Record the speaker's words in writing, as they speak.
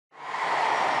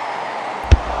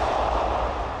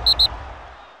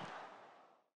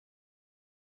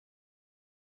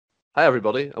Hi,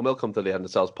 everybody, and welcome to the End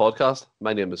of Celts podcast.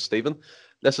 My name is Stephen.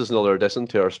 This is another addition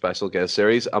to our special guest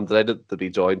series. I'm delighted to be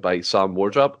joined by Sam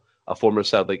Wardrop, a former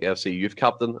Celtic FC youth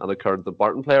captain and a current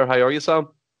Barton player. How are you, Sam?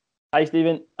 Hi,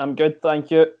 Stephen. I'm good,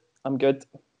 thank you. I'm good.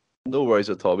 No worries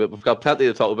at all, mate. We've got plenty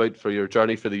to talk about for your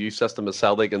journey for the youth system at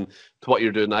Celtic and to what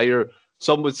you're doing now.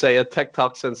 Some would say, a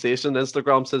TikTok sensation,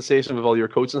 Instagram sensation with all your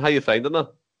coaching. How are you finding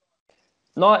that?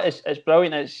 No, it's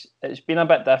brilliant. It's been a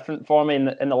bit different for me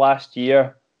in the last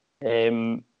year.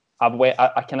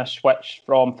 I kind of switched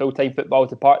from full-time football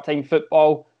to part-time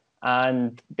football,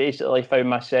 and basically found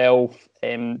myself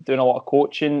doing a lot of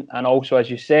coaching, and also,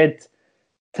 as you said,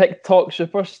 TikTok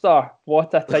superstar.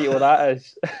 What a title that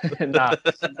is! Nah,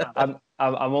 I'm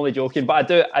only joking,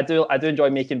 but I do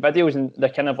enjoy making videos, and they're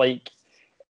kind of like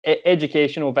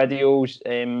educational videos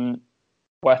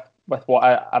with what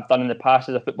I've done in the past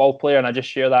as a football player, and I just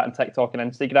share that on TikTok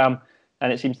and Instagram,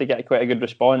 and it seems to get quite a good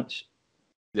response.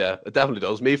 Yeah, it definitely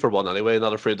does. Me, for one, anyway.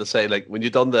 Not afraid to say, like, when you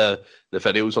done the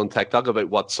videos on TikTok about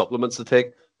what supplements to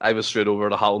take, I was straight over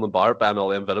to Holland and Bar buying all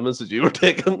them vitamins that you were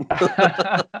taking.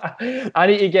 I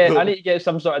need to get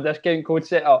some sort of discount code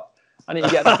set up. I need to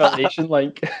get an affiliation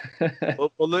link. well,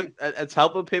 look, it's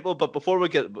helping people. But before we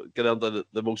get into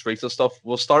the most recent stuff,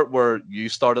 we'll start where you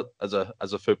started as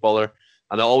a footballer.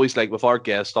 And I always, like, with our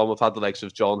guests on, we've had the likes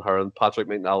of John Hearn, Patrick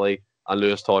McNally, and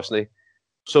Lewis Toshney.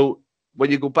 So when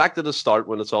you go back to the start,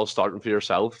 when it's all starting for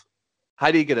yourself,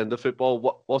 how do you get into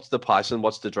football? What's the passion?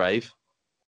 What's the drive?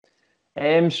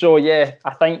 So yeah,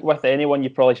 I think with anyone you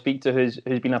probably speak to who's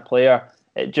been a player,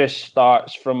 it just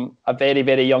starts from a very,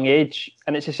 very young age,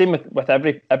 and it's the same with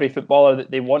every footballer, that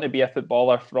they want to be a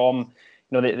footballer from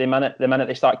the minute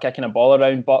they start kicking a ball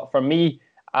around. But for me,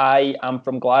 I am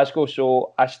from Glasgow,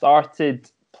 so I started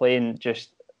playing just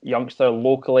youngster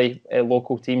locally,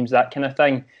 local teams, that kind of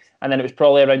thing. And then it was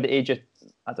probably around the age of,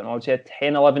 I don't know, I'd say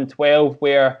 10, 11, 12,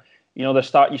 where, you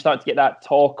start to get that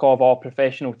talk of all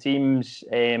professional teams,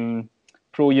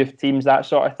 pro youth teams, that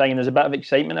sort of thing. And there's a bit of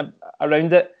excitement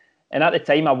around it. And at the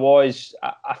time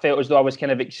I felt as though I was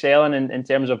kind of excelling in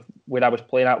terms of where I was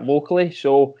playing at locally.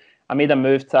 So I made a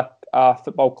move to a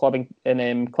football club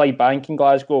in Clydebank in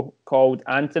Glasgow called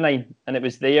Antonine. And it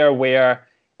was there where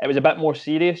it was a bit more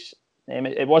serious.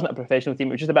 It wasn't a professional team.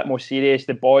 It was just a bit more serious.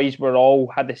 The boys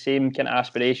had the same kind of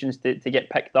aspirations to get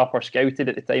picked up or scouted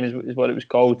at the time, is what it was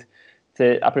called,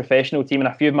 to a professional team. And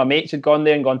a few of my mates had gone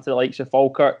there and gone to the likes of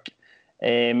Falkirk.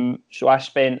 So I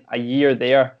spent a year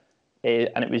there,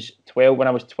 and it was 12. When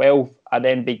I was 12, I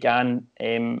then began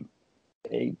going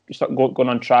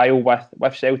on trial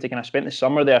with Celtic, and I spent the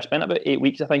summer there. I spent about 8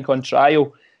 weeks, I think, on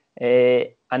trial.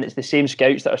 And it's the same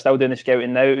scouts that are still doing the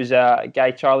scouting now. It was a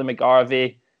guy, Charlie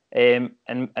McGarvey, and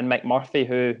Mick Murphy,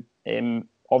 who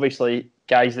obviously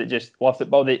guys that just love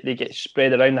football. They get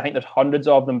spread around. I think there's hundreds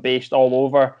of them based all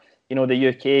over the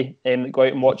UK, that go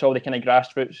out and watch all the kind of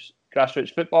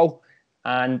grassroots football,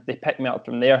 and they picked me up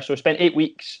from there. So I spent 8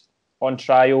 weeks on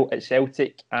trial at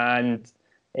Celtic, and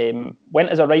went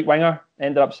as a right winger,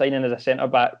 ended up signing as a centre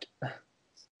back.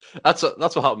 That's what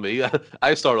happened to me.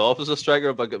 I started off as a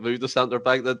striker, but got moved to centre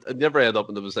back. That I never end up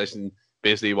in the position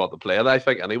basically you want to play. And I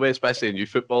think anyway, especially in youth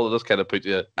football, it just kind of put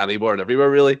you anywhere and everywhere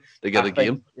really to get a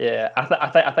game. Yeah,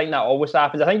 I think that always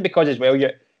happens. I think because as well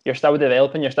you're still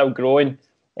developing, you're still growing.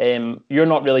 You're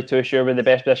not really too sure where the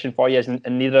best position for you is, and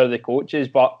neither are the coaches.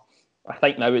 But I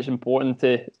think now it's important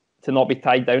to not be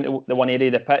tied down to the one area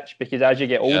of the pitch, because as you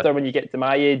get older, when you get to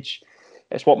my age,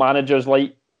 it's what managers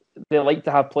like. They like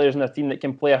to have players in their team that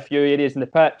can play a few areas in the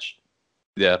pitch.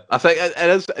 Yeah, I think it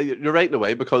is. You're right in a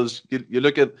way, because you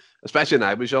look at, especially when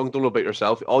I was young, don't know about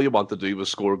yourself, all you want to do was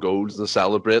score goals and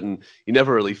celebrate, and you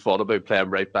never really thought about playing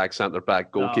right back, centre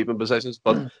back, goalkeeping positions.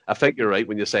 But I think you're right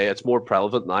when you say it's more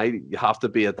prevalent now. You have to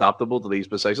be adaptable to these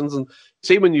positions. And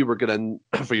see, when you were getting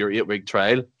for your 8-week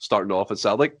trial, starting off at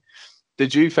Celtic,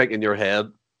 did you think in your head,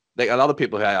 like a lot of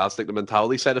people who I asked, like the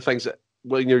mentality side of things,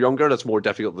 when you're younger, that's more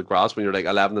difficult to grasp when you're like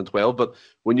 11 and 12. But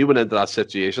when you went into that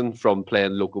situation from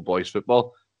playing local boys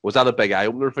football, was that a big eye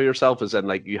opener for yourself? As in,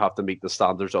 like, you have to meet the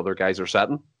standards other guys are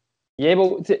setting? Yeah,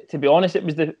 well, to be honest, it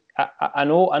was I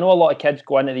know a lot of kids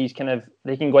go into these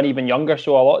they can go in even younger.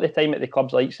 So a lot of the time at the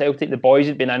clubs like Celtic, the boys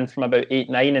had been in from about 8,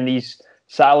 9 in these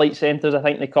satellite centres, I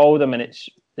think they call them, and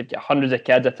they've got hundreds of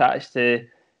kids attached to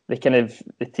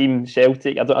the team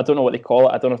Celtic. I don't know what they call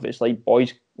it. I don't know if it's like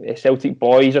boys, Celtic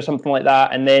boys or something like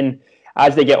that. And then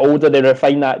as they get older, they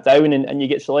refine that down, and you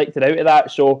get selected out of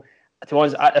that. So to be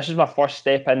honest, this was my first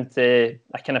step into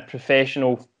a kind of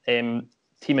professional team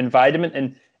environment,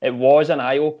 and it was an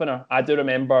eye opener. I do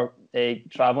remember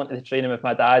travelling to the training with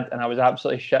my dad, and I was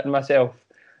absolutely shitting myself.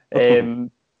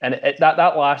 And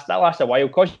that lasts a while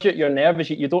because you're nervous.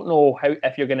 You don't know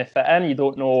if you're going to fit in. You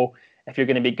don't know if you're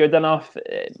going to be good enough.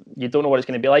 You don't know what it's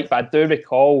going to be like. But I do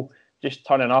recall just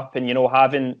turning up and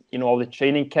having all the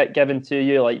training kit given to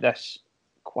you, like this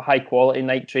high quality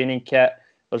night training kit.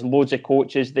 There's loads of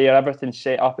coaches there. Everything's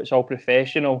set up. It's all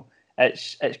professional.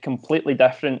 It's completely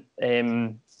different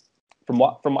from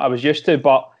what I was used to.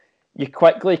 But you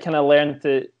quickly kind of learn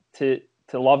to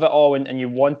love it all, and you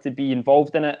want to be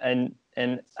involved in it.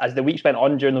 And as the weeks went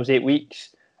on during those 8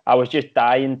 weeks, I was just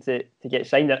dying to get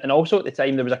signed. And also at the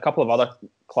time, there was a couple of other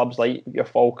clubs like your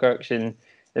Falkirks, and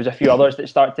there's a few others that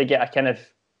start to get a kind of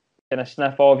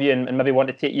sniff of you and maybe want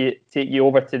to take you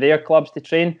over to their clubs to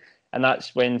train. And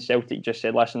that's when Celtic just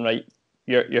said, "Listen, right,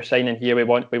 you're signing here. We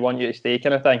want you to stay,"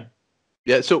 kind of thing.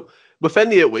 Yeah. So within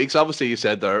the 8 weeks, obviously you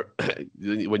said there,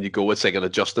 when you go, it's like an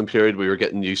adjusting period where you're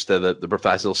getting used to the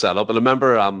professional setup. And I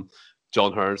remember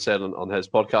John Hearn said on his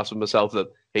podcast with myself that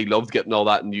he loved getting all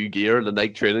that new gear, the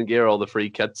night training gear, all the free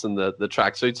kits and the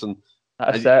tracksuits, and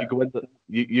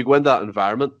you go into that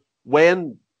environment.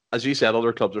 When, as you said,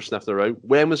 other clubs are sniffing around,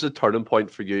 when was the turning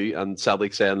point for you and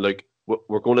Celtic saying, "Look,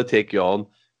 we're going to take you on"?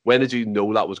 When did you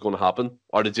know that was going to happen,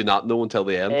 or did you not know until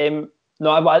the end? No,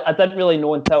 I didn't really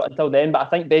know until then. But I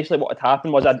think basically what had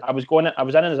happened was I was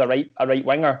in as a right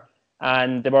winger,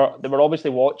 and they were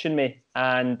obviously watching me,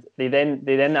 and they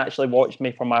then actually watched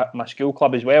me for my school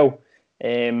club as well,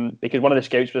 because one of the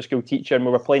scouts was a school teacher, and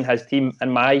we were playing his team,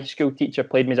 and my school teacher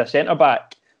played me as a centre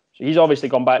back. So he's obviously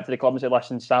gone back to the club and said,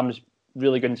 "Listen, Sam's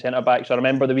really good in centre back." So I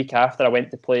remember the week after I went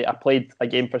to play, I played a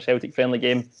game for Celtic, friendly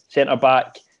game, centre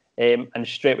back, and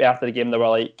straight away after the game they were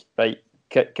like, "Right,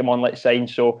 come on, let's sign."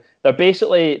 So they're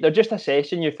just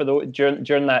assessing you for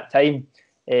during that time,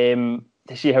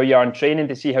 to see how you are in training,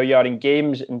 to see how you are in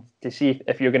games, and to see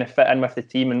if you're going to fit in with the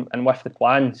team and with the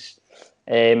plans.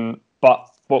 But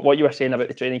what you were saying about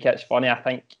the training kit's funny. I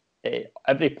think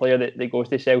every player that goes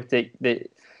to Celtic,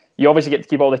 you obviously get to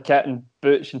keep all the kit and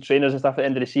boots and trainers and stuff at the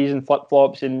end of the season, flip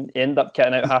flops, and you end up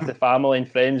kitting out half the family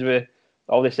and friends with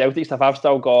all the Celtic stuff. I've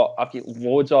got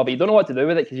loads of it. You don't know what to do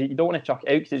with it because you don't want to chuck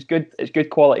it out because it's good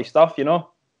quality stuff,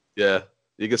 Yeah,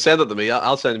 you can send it to me.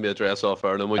 I'll send you my address off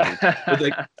her, and then we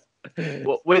can.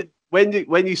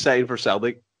 When you sign for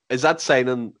Celtic, is that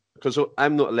signing? Because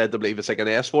I'm not led to believe it's like an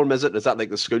S form, is it? Is that like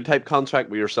the school type contract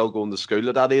where you're still going to school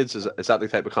at that age? Is that the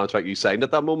type of contract you signed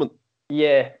at that moment?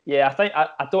 Yeah. I think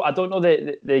I don't know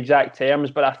the exact terms,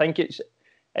 but I think it's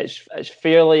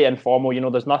fairly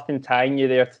informal. There's nothing tying you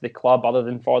there to the club other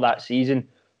than for that season.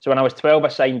 So when I was 12, I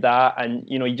signed that, and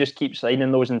you just keep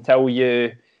signing those until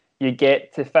you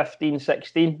get to 15,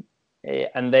 16,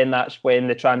 and then that's when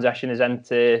the transition is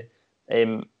into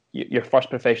your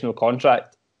first professional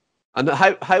contract. And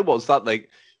how was that? Like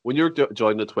when you were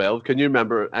joining the 12, can you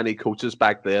remember any coaches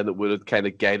back then that would have kind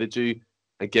of guided you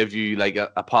and give you like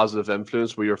a positive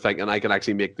influence where you're thinking, I can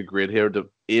actually make the grade here to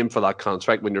aim for that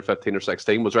contract when you're 15 or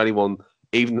 16? Was there anyone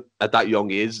even at that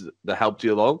young age that helped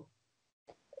you along?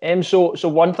 So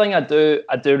one thing I do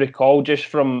recall just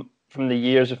from the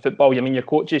years of football, I mean, your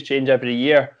coaches change every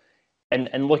year,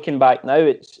 and looking back now,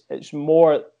 it's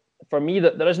more for me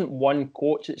that there isn't one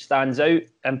coach that stands out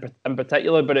in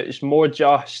particular, but it's more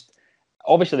just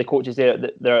obviously the coaches there,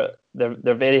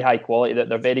 they're very high quality,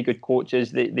 they're very good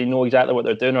coaches, they know exactly what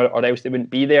they're doing, or else they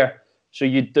wouldn't be there. So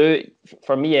you do,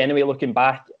 for me anyway, looking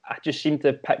back, I just seem to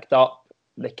have picked up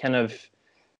the kind of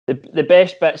the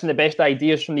best bits and the best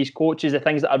ideas from these coaches, the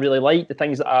things that I really liked, the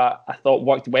things that I thought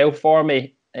worked well for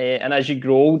me. And as you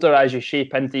grow older, as you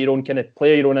shape into your own kind of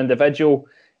player, your own individual,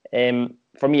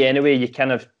 for me anyway, you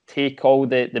kind of take all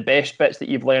the best bits that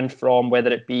you've learned from,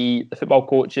 whether it be the football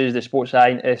coaches, the sports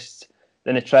scientists,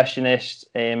 the nutritionists,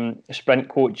 sprint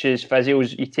coaches,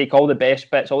 physios. You take all the best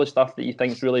bits, all the stuff that you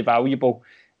think is really valuable,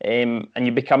 and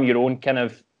you become your own kind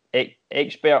of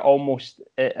expert almost,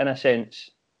 in a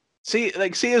sense. See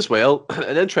as well,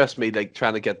 it interests me, like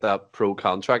trying to get that pro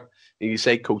contract. And you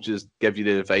say coaches give you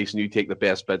the advice and you take the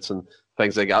best bits and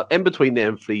things like that. In between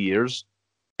them 3 years,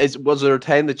 was there a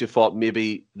time that you thought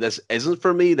maybe this isn't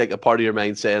for me? Like a part of your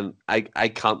mind saying, I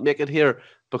can't make it here?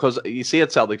 Because you see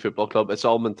at Celtic Football Club, it's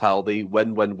all mentality,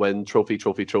 win, win, win, trophy,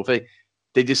 trophy, trophy.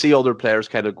 Did you see other players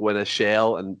kind of go in a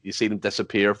shell and you see them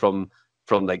disappear from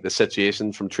like the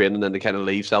situation, from training, and they kind of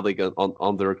leave Celtic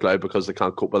on their cloud because they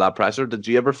can't cope with that pressure? Did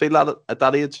you ever feel that at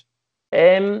that age?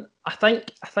 I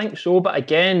think so, but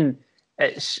again,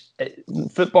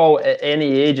 football at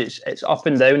any age, it's up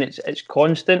and down, it's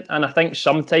constant, and I think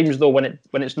sometimes though when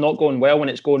it's not going well, when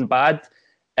it's going bad,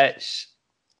 it's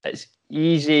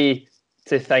easy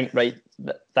to think, right,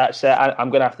 that's it,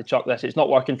 I'm going to have to chuck this, it's not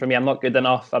working for me, I'm not good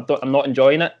enough, I'm not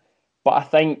enjoying it. But I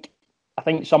think I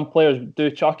think some players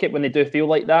do chuck it when they do feel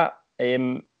like that.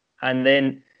 And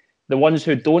then the ones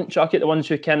who don't chuck it, the ones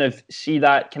who kind of see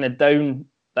that kind of down,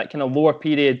 that kind of lower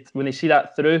period, when they see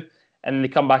that through and they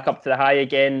come back up to the high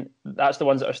again, that's the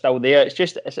ones that are still there.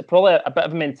 It's probably a bit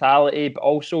of a mentality, but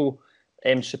also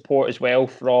support as well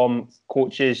from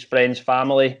coaches, friends,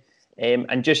 family,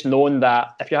 and just knowing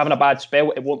that if you're having a bad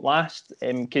spell, it won't last.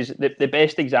 Because the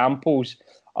best examples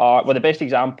are, well, the best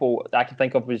example that I can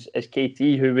think of is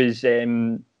KT, who was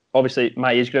obviously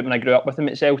my age group, and I grew up with him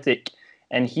at Celtic.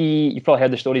 And you've probably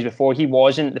heard the stories before, he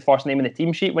wasn't the first name in the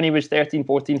team sheet when he was 13,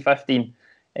 14, 15.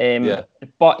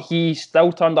 But he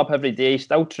still turned up every day,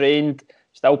 still trained,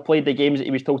 still played the games that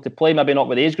he was told to play, maybe not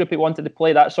with the age group he wanted to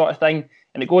play, that sort of thing.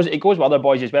 And it goes with other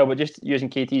boys as well, but just using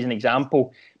KT as an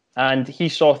example. And he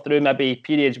saw through maybe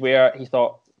periods where he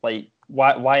thought, like,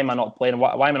 why am I not playing?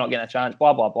 Why am I not getting a chance?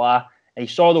 Blah, blah, blah. And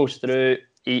he saw those through.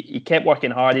 He kept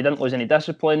working hard. He didn't lose any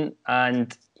discipline.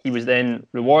 And he was then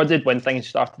rewarded when things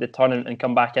started to turn and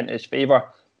come back into his favour.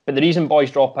 But the reason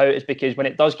boys drop out is because when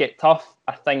it does get tough,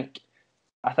 I think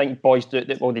boys do.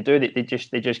 Well, they do.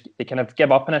 They kind of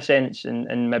give up in a sense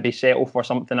and maybe settle for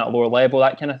something at a lower level,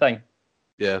 that kind of thing.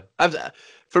 Yeah,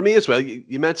 for me as well.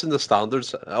 You mentioned the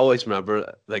standards. I always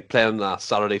remember like playing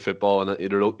Saturday football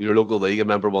in your local league. I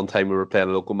remember one time we were playing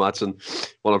a local match and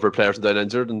one of our players went down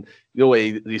injured, and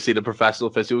you see the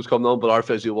professional physios coming on, but our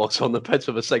physio walks on the pitch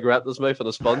with a cigarette in his mouth and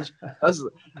a sponge. That's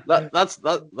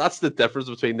the difference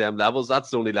between them levels. That's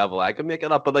the only level I can make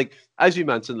it up. But like as you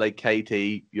mentioned, like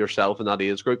KT, yourself in that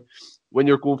age group, when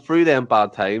you're going through them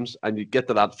bad times and you get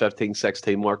to that 15,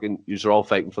 16 mark and you're all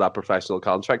fighting for that professional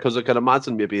contract, because I can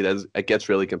imagine maybe it gets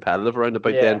really competitive around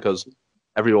about then because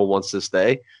everyone wants to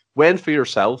stay. When for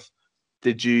yourself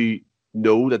did you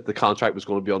know that the contract was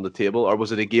going to be on the table, or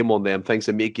was it a game on them things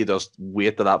that make you just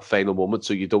wait to that final moment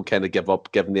so you don't kind of give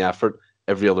up giving the effort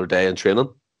every other day in training?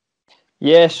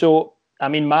 Yeah, so I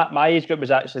mean, my age group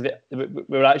was actually, we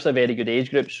were actually a very good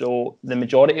age group. So the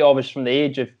majority of us from the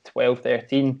age of 12,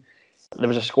 13, there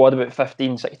was a squad about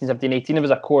 15, 16, 17, 18. It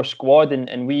was a core squad,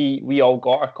 and we all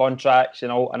got our contracts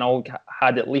and all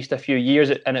had at least a few years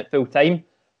in it full time.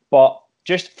 But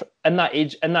just in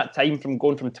that time from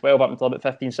going from 12 up until about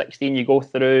 15, 16, you go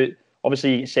through,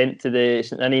 obviously you get sent to the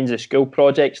St. Ninians, the school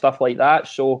project, stuff like that.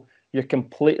 So you're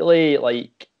completely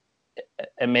like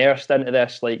immersed into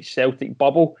this like Celtic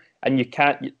bubble, and you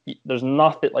can't, there's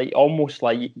nothing, like almost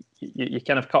like you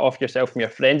kind of cut off yourself from your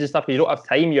friends and stuff because you don't have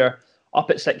time. You're up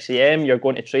at 6 a.m, you're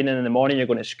going to training in the morning, you're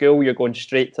going to school, you're going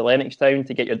straight to Lennoxtown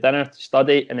to get your dinner, to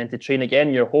study, and then to train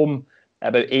again. You're home at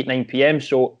about 8, 9 p.m.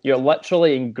 So you're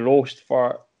literally engrossed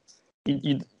for,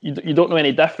 you don't know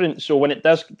any difference. So when it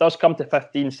does come to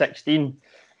 15, 16,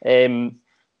 the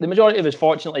majority of us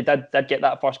fortunately did get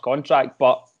that first contract,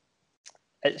 but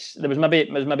there was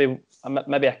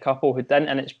maybe a couple who didn't,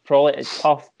 and it's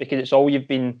tough because it's all you've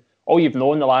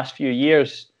known the last few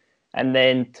years. And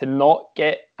then to not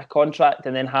get a contract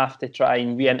and then have to try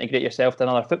and reintegrate yourself to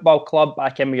another football club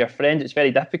back in with your friends, it's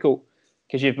very difficult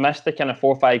because you've missed the kind of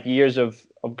 4 or 5 years of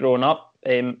growing up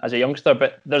as a youngster.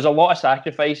 But there's a lot of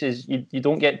sacrifices. You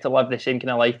don't get to live the same kind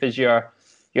of life as your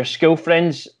school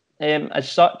friends as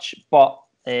such. But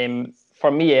for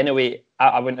me anyway,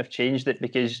 I wouldn't have changed it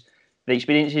because the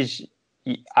experiences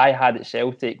I had at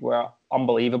Celtic were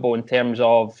unbelievable in terms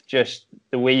of just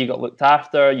the way you got looked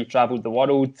after. You travelled the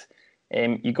world.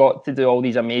 You got to do all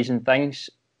these amazing things.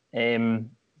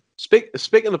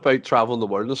 Speaking about traveling the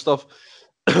world and stuff,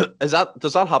 does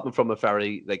that happen from a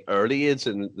very like early age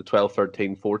in the 12,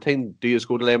 13, 14? Do you just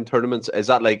go to them tournaments? Is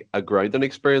that like a grounding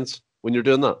experience when you're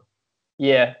doing that?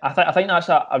 Yeah, I think that's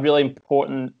a really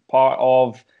important part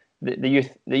of the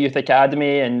youth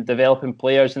academy and developing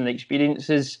players and the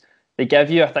experiences they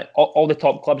give you. I think all the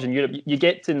top clubs in Europe, you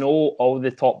get to know all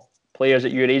the top players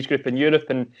at your age group in Europe.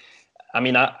 And I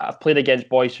mean, I've played against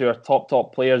boys who are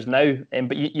top players now,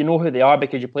 but you know who they are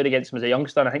because you played against them as a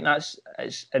youngster. And I think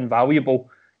it's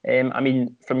invaluable. I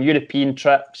mean, from European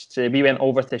trips we went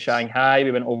over to Shanghai,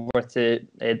 we went over to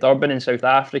Durban in South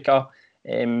Africa,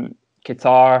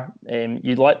 Qatar.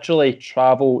 You literally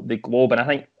travel the globe. And I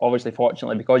think, obviously,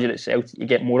 fortunately, because you're at Celtic, you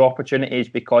get more opportunities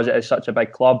because it is such a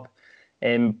big club.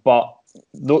 But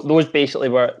those basically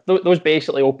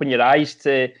open your eyes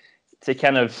to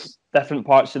kind of different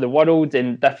parts of the world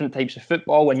and different types of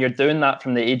football when you're doing that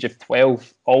from the age of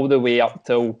 12 all the way up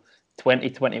till 20,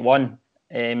 21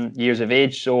 years of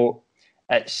age. So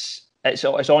it's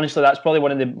honestly, that's probably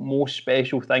one of the most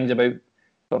special things about,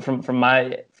 but from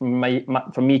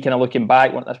me kind of looking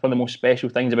back, that's one of the most special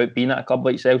things about being at a club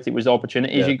like Celtic was the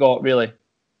opportunities you got, really.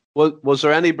 Well, was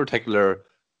there any particular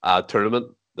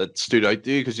tournament that stood out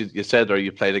to you? Because you said there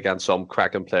you played against some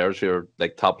cracking players who are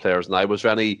like top players now. Was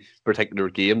there any particular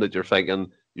game that you're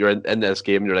thinking you're in this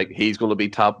game and you're like, he's going to be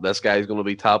top, this guy's going to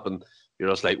be top, and you're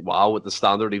just like, wow, with the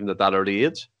standard even at that early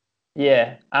age?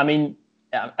 Yeah, I mean,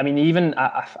 even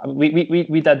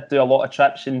we did do a lot of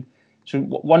trips, and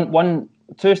so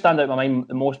two stand out in my mind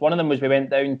the most. One of them was we went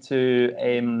down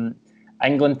to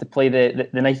England to play the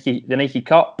Nike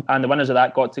Cup, and the winners of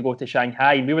that got to go to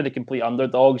Shanghai. We were the complete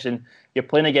underdogs, and you're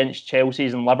playing against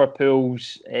Chelsea's and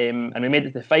Liverpool's, and we made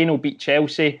it to the final, beat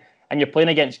Chelsea. And you're playing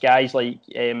against guys like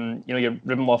your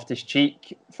Ruben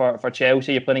Loftus-Cheek for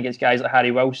Chelsea. You're playing against guys like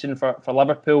Harry Wilson for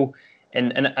Liverpool,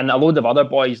 and a load of other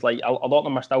boys. Like a lot of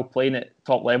them are still playing at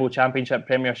top level, Championship,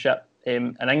 Premiership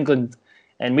in England.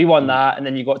 And we won that, and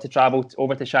then you got to travel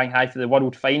over to Shanghai for the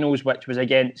World Finals, which was an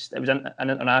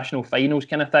international finals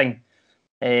kind of thing.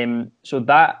 So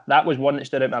that was one that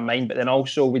stood out in my mind. But then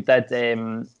also we did.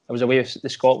 I was away with the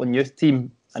Scotland youth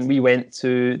team, and we went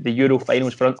to the Euro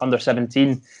finals for under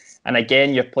 17. And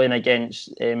again, you're playing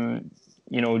against teams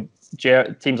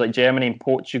like Germany and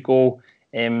Portugal.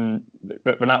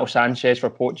 Renato Sanchez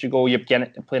for Portugal. You're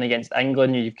playing against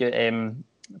England. You've got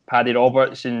Paddy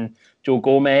Roberts and Joe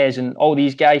Gomez and all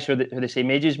these guys who are the same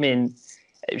age as me. And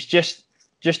it was just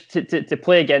to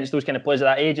play against those kind of players at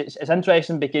that age. It's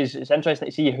interesting because it's interesting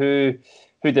to see who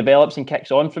develops and kicks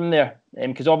on from there.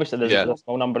 Because obviously there's a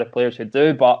small number of players who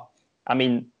do, but I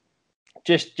mean,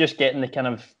 just getting the kind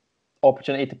of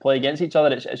opportunity to play against each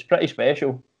other, it's pretty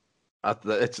special.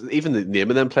 It's even the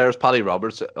name of them players. Paddy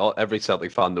Roberts, every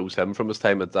Celtic fan knows him from his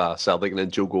time at Celtic, and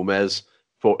then Joe Gomez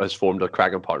has formed a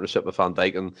cracking partnership with Van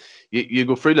Dijk, and you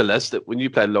go through the list when you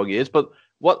play long age. But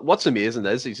what's amazing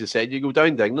is, as you said, you go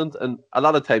down to England, and a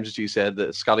lot of times, as you said,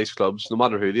 the Scottish clubs, no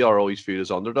matter who they are, always viewed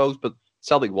as underdogs. But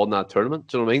Celtic won that tournament.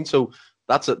 Do you know what I mean? So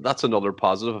that's another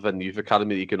positive of a youth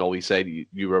academy that you can always say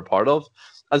you were a part of.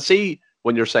 And see,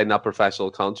 when you're signing that professional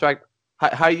contract,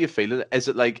 how are you feeling? Is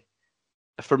it like,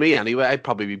 for me anyway, I'd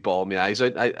probably be bawling my eyes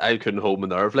out. I couldn't hold my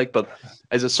nerve. But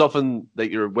is it something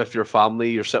that you're with your family,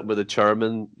 you're sitting with the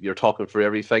chairman, you're talking through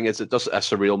everything? Is it just a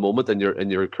surreal moment in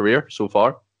your career so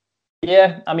far?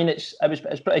 Yeah, I mean, it's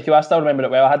pretty cool. I still remember it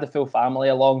well. I had the full family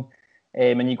along,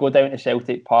 and you go down to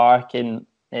Celtic Park and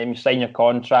you sign your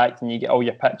contract and you get all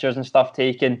your pictures and stuff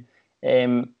taken.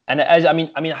 And it is. I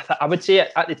mean, I would say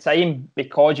at the time,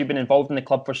 because you've been involved in the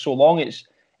club for so long,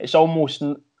 it's almost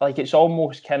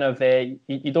kind of you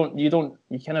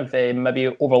kind of maybe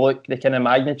overlook the kind of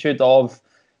magnitude of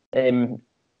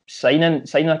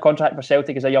signing a contract for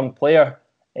Celtic as a young player,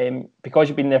 because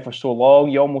you've been there for so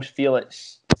long. You almost feel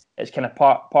it's kind of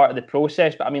part of the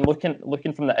process. But I mean,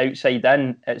 looking from the outside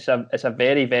in, it's a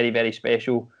very, very, very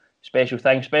special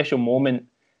thing, special moment.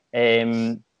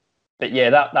 But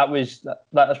yeah,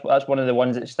 that's one of the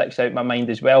ones that sticks out in my mind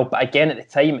as well. But again, at the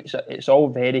time, it's all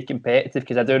very competitive,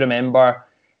 because I do remember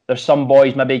there's some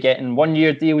boys maybe getting 1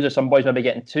 year deals, or some boys maybe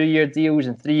getting 2 year deals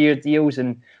and 3 year deals,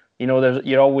 and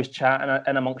you're always chatting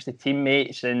in amongst the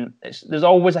teammates, and there's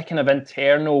always a kind of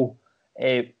internal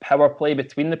power play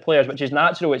between the players, which is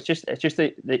natural. It's just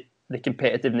the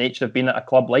competitive nature of being at a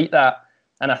club like that.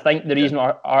 And I think the reason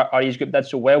our age group did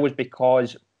so well was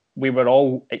because we were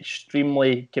all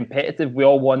extremely competitive. We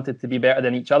all wanted to be better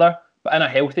than each other, but in a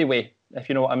healthy way, if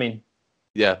you know what I mean.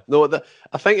 Yeah, no,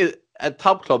 I think at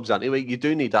top clubs anyway, you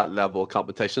do need that level of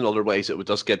competition. Otherwise, it would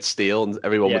just get stale and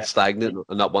everyone would stagnate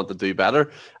and not want to do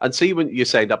better. And see, when you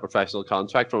signed that professional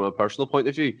contract, from a personal point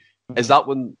of view, is that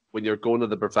when you're going to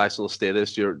the professional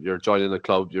status, you're joining the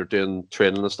club, you're doing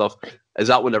training and stuff, is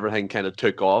that when everything kind of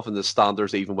took off and the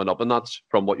standards even went up a notch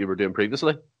from what you were doing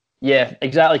previously? Yeah,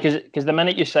 exactly. Because the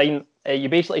minute you sign, you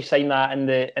basically sign that in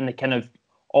the kind of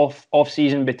off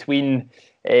season between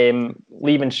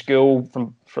leaving school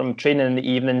from training in the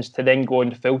evenings to then going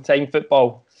to full time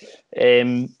football.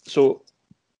 So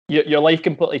your life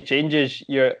completely changes.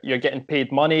 You're getting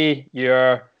paid money.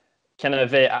 You're kind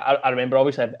of. I remember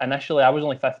obviously initially I was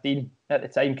only 15 at the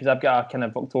time, because I've got a kind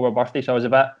of October birthday, so I was a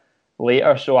bit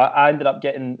later. So I ended up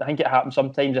getting, I think it happens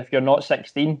sometimes if you're not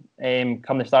 16,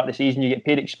 come the start of the season, you get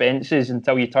paid expenses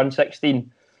until you turn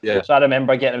 16. Yeah. So I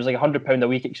remember getting, it was like £100 a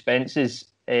week expenses,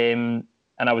 and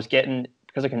I was getting,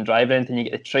 because I can drive or anything, you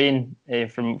get the train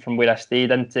from where I stayed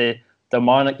into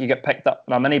Kilmarnock. You get picked up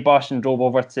in a minibus and drove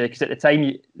over to, because at the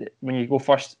time, when you go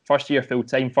first year full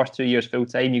time, first 2 years full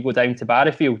time, you go down to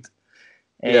Barrowfield,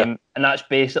 and that's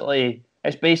basically.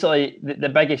 It's basically the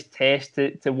biggest test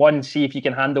to one, see if you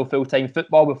can handle full-time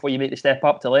football before you make the step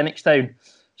up to Lennoxtown.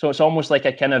 So it's almost like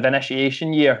a kind of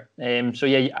initiation year. So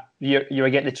yeah, you're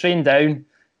getting the train down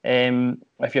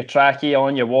with your trackie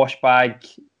on, your wash bag,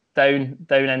 down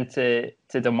into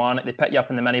Kilmarnock. They picked you up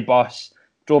in the minibus,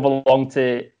 drove along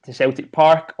to Celtic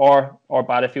Park or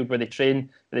Barrowfield where the training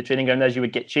ground is. You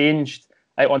would get changed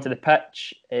out onto the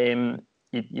pitch.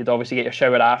 You'd obviously get your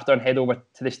shower after and head over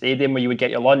to the stadium where you would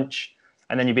get your lunch,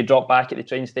 and then you'd be dropped back at the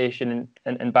train station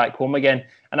and back home again.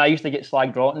 And I used to get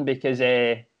slagged rotten because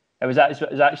it was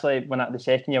actually the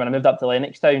second year when I moved up to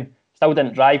Lennoxtown. Still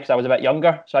didn't drive because I was a bit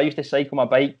younger, so I used to cycle my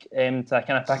bike to a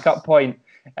kind of pickup point,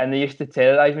 and they used to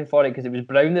terrorise me for it because it was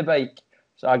brown, the bike.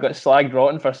 So I got slagged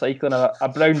rotten for cycling a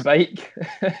brown bike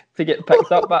to get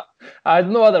picked up, but I had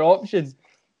no other option.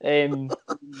 And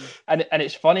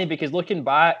it's funny because looking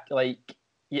back, like,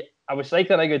 I was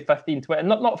cycling a good 15, 20,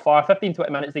 not far, 15,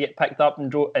 20 minutes to get picked up and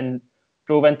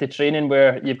drove into training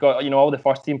where you've got, all the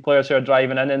first team players who are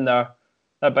driving in their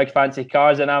big fancy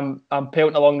cars, and I'm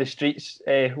pelting along the streets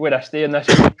where I stay in this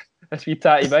wee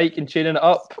tatty bike and tuning it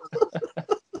up.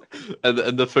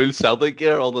 and the full Celtic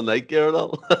gear, all the night gear and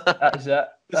all. That's it.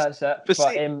 But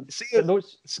sorry, on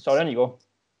you go.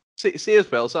 See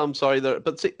as well, so I'm sorry there,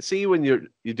 but see when you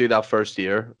do that first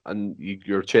year and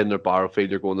you're training at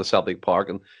Barrowfield, you're going to Celtic Park,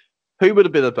 and who would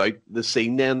have been about the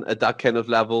scene then at that kind of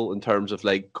level in terms of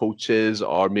like coaches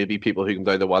or maybe people who come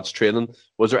down to watch training?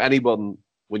 Was there anyone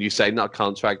when you signed that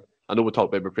contract? I know we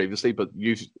talked about it previously, but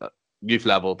youth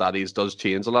level that does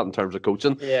change a lot in terms of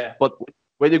coaching. Yeah. But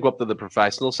when you go up to the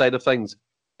professional side of things,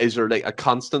 is there like a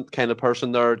constant kind of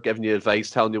person there giving you advice,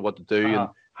 telling you what to do and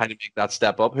how to make that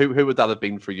step up? Who would that have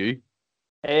been for you?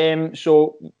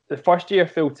 So the first year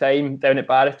full time down at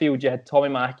Barrowfield, you had Tommy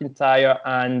McIntyre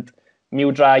and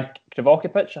Miodrag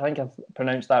Krivokapic. I think I've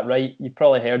pronounced that right. You've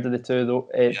probably heard of the two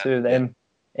of them.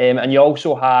 And you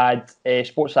also had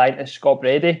sports scientist Scott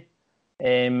Brady.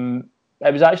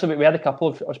 It was actually, we had a couple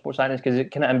of sports scientists because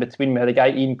it kind of in between. We had a guy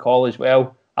Ian Call as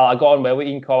well. I got on well with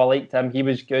Ian Call. I liked him. He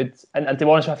was good. And to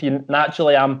be honest with you,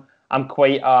 naturally I'm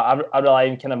quite I rely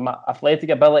on kind of my athletic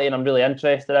ability, and I'm really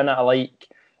interested in it. I like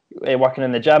working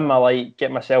in the gym. I like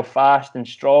getting myself fast and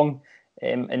strong.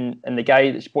 And the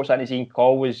guy, the sports scientist Ian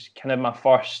Call, was kind of my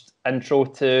first intro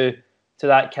to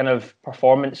that kind of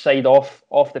performance side off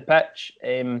the pitch.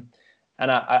 And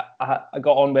I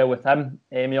got on well with him.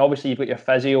 Obviously you've got your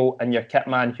physio and your kit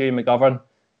man Hugh McGovern,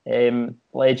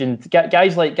 legend.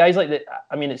 Guys like the,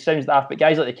 I mean, it sounds daft, but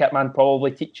guys like the kit man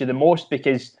probably teach you the most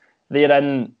because they're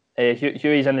in.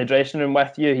 Hughie's in the dressing room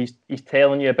with you. He's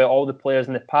telling you about all the players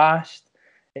in the past,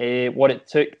 what it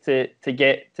took to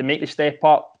make the step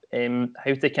up,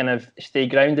 how to kind of stay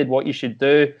grounded, what you should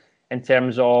do in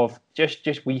terms of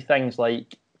just wee things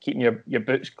like keeping your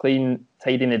boots clean,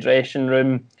 tidying the dressing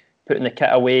room, putting the kit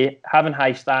away, having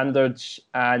high standards,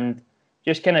 and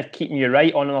just kind of keeping you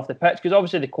right on and off the pitch. Because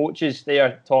obviously the coaches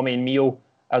there, Tommy and Mio,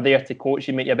 are there to coach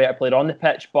you, make you a better player on the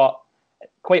pitch, but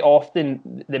quite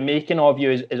often the making of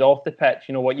you is off the pitch.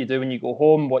 What you do when you go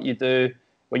home, what you do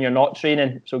when you're not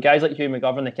training. So guys like Hugh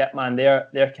McGovern, the kit man,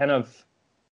 they're kind of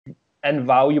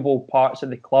invaluable parts of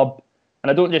the club.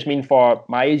 And I don't just mean for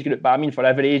my age group, but I mean for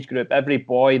every age group. Every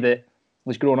boy that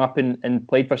was growing up and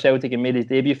played for Celtic and made his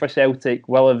debut for Celtic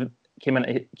will have came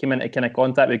into kind of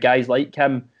contact with guys like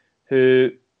him who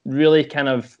really kind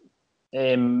of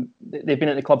they've been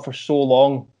at the club for so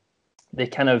long. They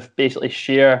kind of basically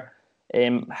share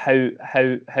how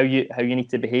you need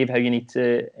to behave, how you need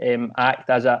to act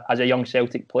as a young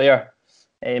Celtic player.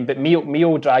 But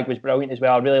Miodrag was brilliant as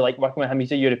well. I really like working with him.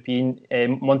 He's a European,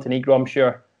 Montenegro, I'm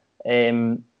sure,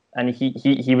 and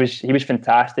he was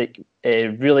fantastic.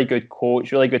 Really good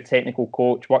coach, really good technical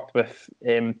coach. Worked with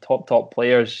top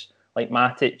players like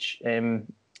Matic,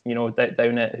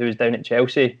 who was down at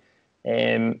Chelsea,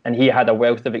 and he had a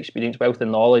wealth of experience, wealth of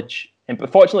knowledge. But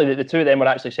fortunately, the two of them were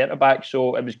actually centre backs,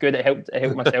 so it was good. It helped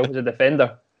myself as a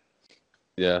defender.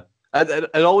 Yeah. And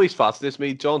it always fascinates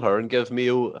me. John Hearn gave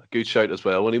Mio a good shout as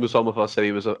well. When he was on with us, said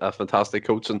he was a fantastic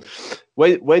coach. And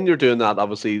when you're doing that,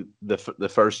 obviously the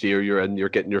first year you're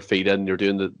getting your feet in, you're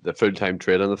doing the full-time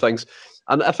training and things.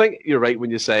 And I think you're right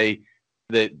when you say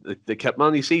the kit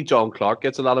man. You see John Clark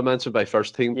gets a lot of mention by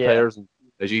first team players, and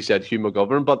as you said, Hugh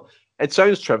McGovern. But it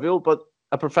sounds trivial, but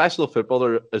a professional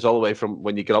footballer is all the way from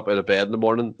when you get up out of bed in the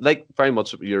morning, like very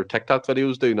much your TikTok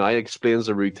videos do now. It explains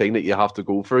the routine that you have to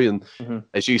go through. And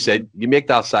as you said, you make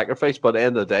that sacrifice, but at the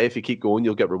end of the day, if you keep going,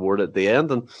 you'll get rewarded at the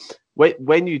end. And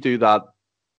when you do that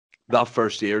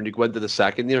first year and you go into the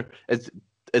second year, is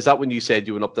that when you said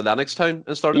you went up to Lennoxtown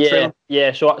and started training?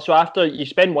 Yeah. So after you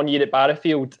spend 1 year at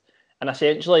Barrowfield, and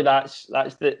essentially that's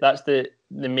the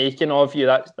making of you.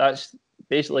 That's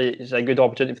basically, it's a good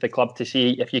opportunity for the club to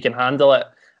see if you can handle it.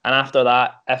 And after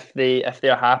that, if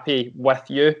they're happy with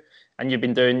you and you're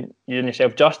doing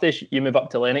yourself justice, you move up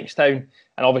to Lennoxtown.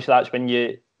 And obviously that's when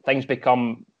things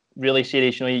become really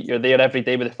serious. You know, you're there every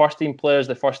day with the first team players,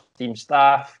 the first team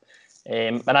staff.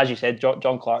 And as you said,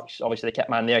 John Clark's obviously the kit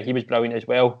man there. He was brilliant as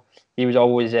well. He was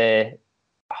always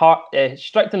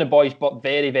strict on the boys, but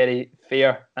very, very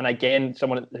fair. And again,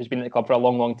 someone who's been at the club for a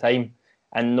long, long time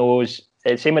and knows.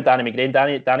 Same with Danny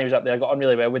McGrain. Danny was up there. I got on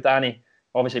really well with Danny,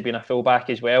 obviously being a fullback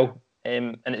as well.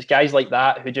 And it's guys like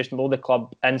that who just know the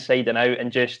club inside and out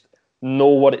and just know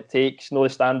what it takes, know the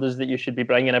standards that you should be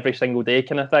bringing every single day,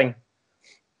 kind of thing.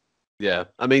 Yeah,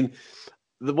 I mean,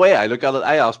 the way I look at it,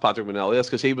 I asked Patrick Manelius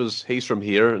because he's from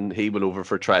here and he went over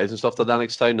for trials and stuff to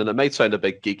Lennoxtown, and it might sound a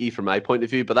bit geeky from my point of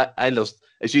view, but I just,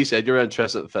 as you said, you're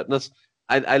interested in fitness.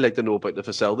 I like to know about the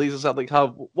facilities. Is that like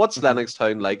what's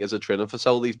Lennoxtown like as a training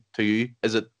facility to you?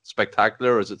 Is it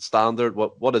spectacular? Is it standard?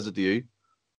 What is it to you?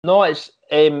 No, it's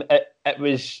it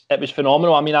was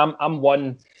phenomenal. I mean, I'm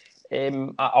one.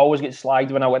 I always get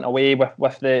slagged when I went away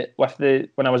with the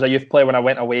when I was a youth player, when I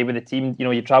went away with the team. You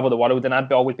know, you travel the world, and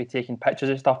I'd always be taking pictures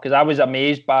and stuff because I was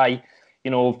amazed by,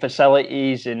 you know,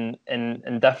 facilities in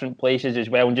different places as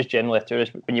well, and just generally a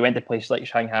tourist. When you went to places like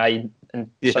Shanghai and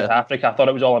South Africa, I thought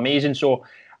it was all amazing. So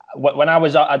when I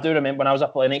was, I do remember when I was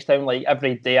up at Lennoxtown, like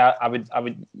every day, I would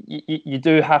you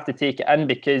do have to take it in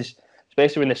because,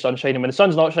 especially when the sun's shining. When the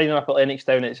sun's not shining up at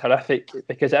Lennoxtown, it's horrific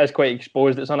because it is quite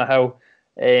exposed. It's on a hill.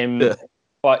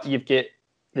 But you've got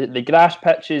the grass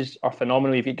pitches are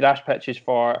phenomenal. You've got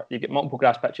multiple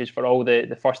grass pitches for all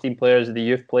the first team players, the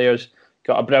youth players.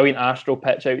 Got a brilliant Astro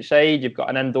pitch outside. You've got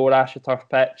an indoor AstroTurf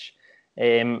pitch.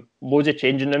 Loads of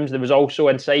changing rooms. There was also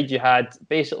inside you had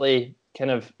basically kind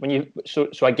of so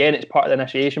again it's part of the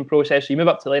initiation process. So you move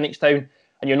up to Lennoxtown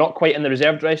and you're not quite in the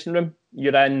reserve dressing room.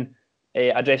 You're in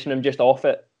a dressing room just off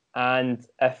it. And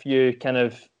if you kind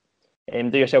of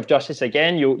do yourself justice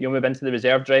again, you'll move into the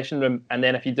reserve dressing room, and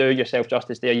then if you do yourself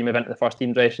justice there, you move into the first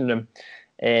team dressing room.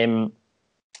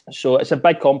 So it's a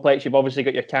big complex. You've obviously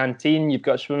got your canteen, you've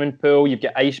got a swimming pool, you've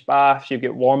got ice baths, you've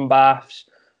got warm baths,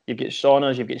 you've got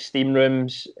saunas, you've got steam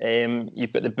rooms,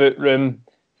 you've got the boot room,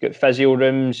 you've got physio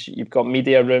rooms, you've got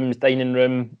media rooms, dining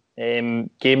room,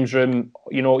 games room.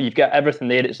 You know, you've got everything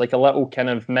there. It's like a little kind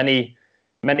of mini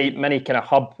kind of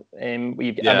hub where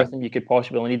you've got everything you could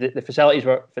possibly need. The facilities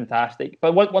were fantastic.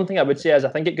 But one thing I would say is I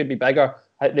think it could be bigger.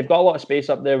 They've got a lot of space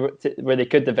up there where they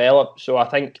could develop. So I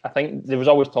think there was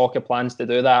always talk of plans to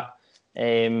do that.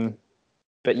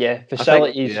 But yeah,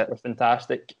 facilities were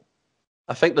fantastic.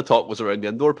 I think the talk was around the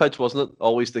indoor pitch, wasn't it?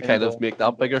 Always to kind of make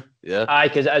that bigger. Yeah. Aye,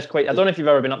 because it is quite. I don't know if you've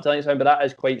ever been up to Lennoxtown, but that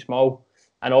is quite small.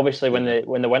 And obviously, when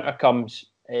the winter comes,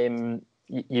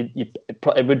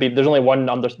 it would be. There's only one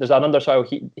there's an undersoil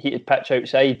heated pitch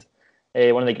outside,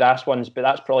 one of the grass ones, but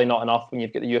that's probably not enough when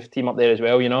you've got the youth team up there as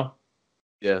well. You know.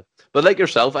 Yeah, but like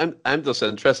yourself, I'm just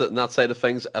interested in that side of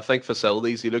things. I think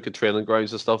facilities, you look at training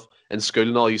grounds and stuff in school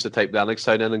and all. I used to type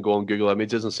Lennoxtown in and go on Google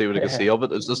Images and see what I can see of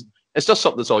it. It's just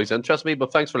something that's always interested me.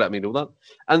 But thanks for letting me know that.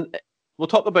 And we'll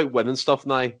talk about winning stuff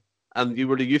now. And you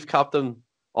were the youth captain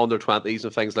under 20s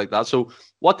and things like that. So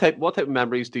what type of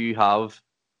memories do you have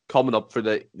coming up for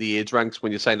the age ranks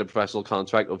when you signed a professional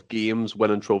contract of games,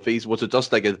 winning trophies? Was it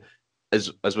just like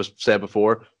as was said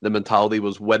before, the mentality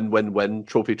was win, win, win,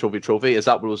 trophy, trophy, trophy? Is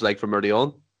that what it was like from early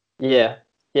on? Yeah,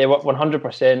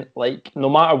 100%. Like, no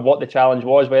matter what the challenge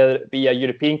was, whether it be a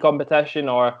European competition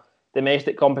or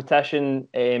domestic competition,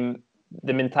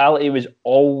 the mentality was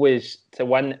always to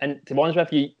win. And to be honest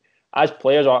with you, as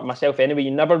players, or myself anyway,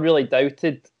 you never really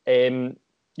doubted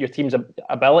your team's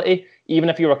ability. Even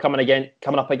if you were coming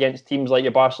up against teams like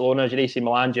your Barcelonas, your AC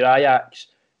Milan, your Ajax,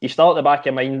 you still at the back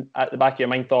of your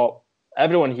mind thought,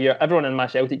 everyone in my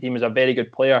Celtic team is a very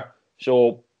good player,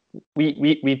 so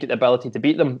we've got the ability to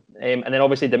beat them. And then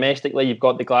obviously domestically, you've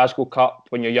got the Glasgow Cup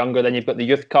when you're younger, then you've got the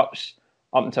youth cups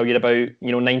up until you're about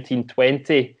 19,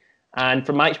 20. And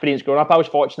from my experience growing up, I was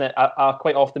fortunate. I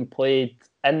quite often played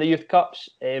in the youth cups,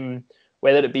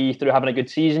 whether it be through having a good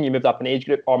season, you moved up an age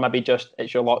group, or maybe just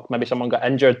it's your luck, maybe someone got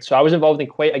injured. So I was involved in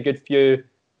quite a good few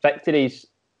victories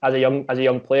as a young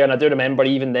player. And I do remember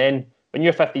even then, when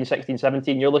you're 15, 16,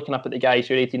 17, you're looking up at the guys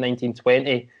who are 18, 19,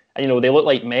 20, and they look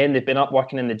like men. They've been up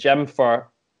working in the gym for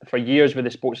years with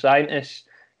the sports scientists,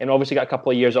 and obviously got a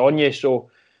couple of years on you. So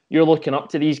you're looking up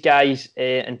to these guys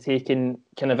and taking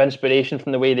kind of inspiration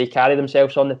from the way they carry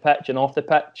themselves on the pitch and off the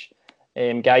pitch.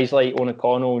 Guys like Owen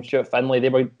O'Connell and Stuart Finlay,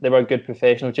 they were good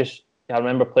professionals. I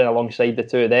remember playing alongside the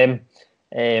two of them.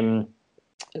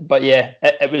 But yeah,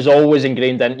 it was always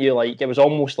ingrained into you. Like, it was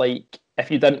almost like if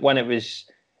you didn't win, it was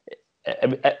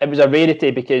a rarity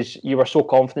because you were so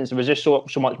confident. There was just so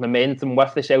much momentum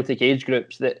with the Celtic age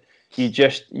groups that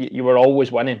you were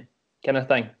always winning, kind of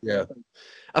thing. Yeah,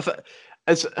 I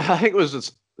think it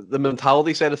was the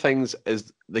mentality side of things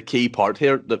is the key part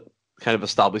here. That kind of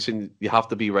establishing you have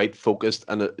to be right focused,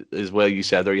 and as well you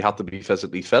said there, you have to be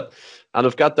physically fit. And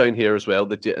I've got down here as well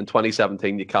that in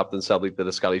 2017 you captained Celtic to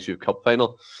the Scottish Youth Cup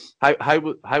final. How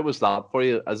was that for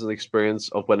you as an experience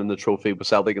of winning the trophy with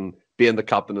Celtic and being the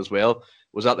captain as well?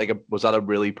 Was that a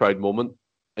really proud moment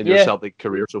in your Celtic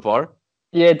career so far?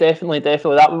 Yeah, definitely. That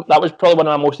was probably one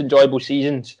of my most enjoyable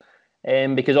seasons,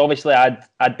 because obviously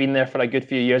I'd been there for a good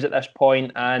few years at this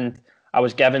point, and I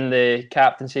was given the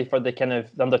captaincy for the kind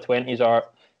of the under-20s or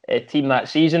team that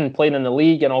season, playing in the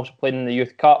league and also playing in the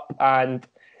Youth Cup. And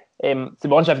to be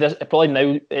honest with you,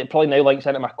 it probably now links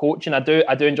into my coaching. I do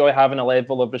enjoy having a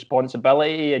level of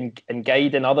responsibility and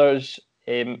guiding others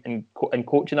and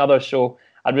coaching others. So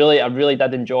I really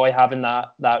did enjoy having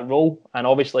that role. And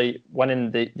obviously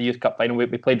winning the Youth Cup final, we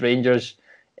played Rangers,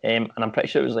 and I'm pretty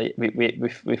sure it was like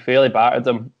we fairly battered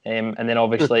them. And then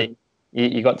obviously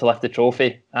you got to lift the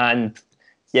trophy. And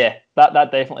yeah, that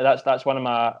definitely that's one of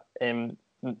my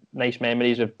nice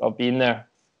memories of being there.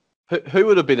 Who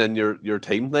would have been in your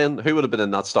team then? Who would have been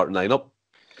in that starting lineup?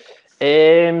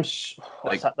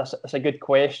 That's a good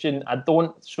question. I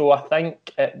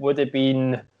think it would have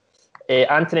been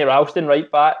Anthony Ralston,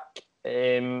 right back.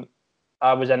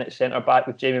 I was in at centre back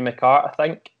with Jamie McCart, I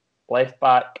think. Left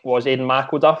back was Aidan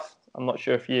McElduff. I'm not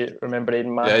sure if you remember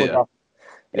Aidan McElduff.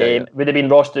 Would have been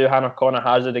Ross Doohan or Connor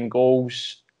Hazard in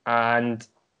goals. And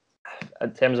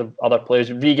in terms of other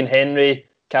players, Regan Henry,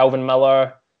 Calvin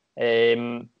Miller,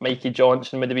 Mikey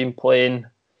Johnson would have been playing,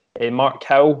 Mark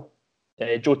Hill,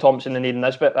 Joe Thompson and Aidan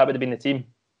Nisbet. That would have been the team.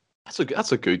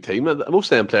 That's a good team.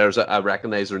 Most of them players I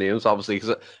recognise their names, obviously,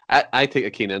 because I take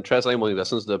a keen interest. Anyone who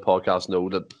listens to the podcast know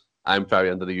that I'm very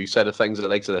into the youth side of things. At the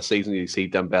likes of this season, you see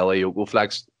Dembele,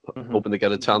 Ogoflex hoping to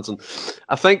get a chance. And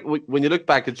I think when you look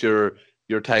back at your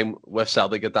time with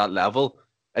Celtic at that level,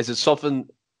 is it something,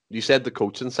 you said the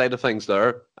coaching side of things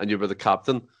there, and you were the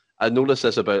captain. I noticed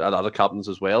this about a lot of captains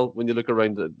as well. When you look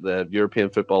around the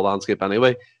European football landscape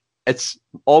anyway, it's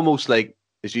almost like,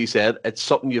 as you said, it's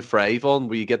something you thrive on,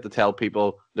 where you get to tell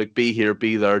people, look, be here,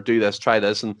 be there, do this, try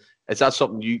this. And is that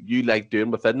something you like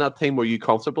doing within that team? Were you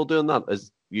comfortable doing that?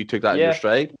 As you took that in your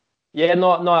stride? Yeah,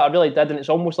 no, I really did. And it's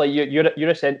almost like you're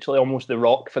essentially almost the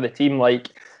rock for the team. Like,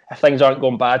 if things aren't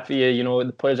going bad for you, you know,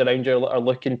 the players around you are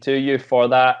looking to you for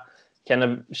that kind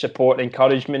of support,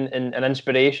 encouragement and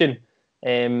inspiration.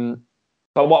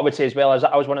 But what I would say as well is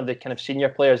that I was one of the kind of senior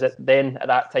players at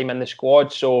that time in the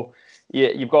squad. So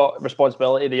you've got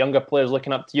responsibility. The younger players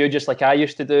looking up to you, just like I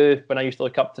used to do when I used to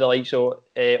look up to the likes of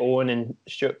Owen and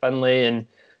Stuart Finlay and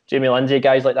Jamie Lindsay,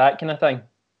 guys like that kind of thing.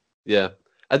 Yeah.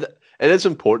 And it is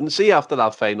important. See, after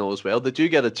that final as well, did you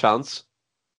get a chance,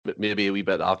 maybe a wee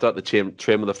bit after that, to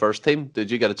train with the first team?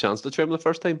 Did you get a chance to train with the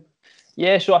first team?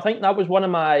 Yeah, so I think that was one of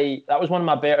my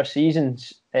better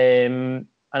seasons. And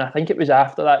I think it was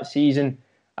after that season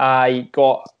I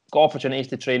got opportunities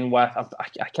to train with.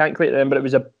 I can't quite remember. It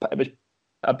was a bit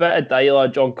of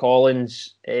Dyler, John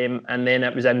Collins, and then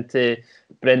it was into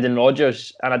Brendan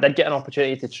Rodgers, and I did get an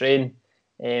opportunity to train.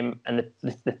 And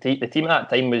the team at that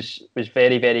time was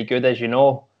very, very good, as you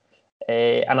know.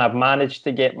 And I've managed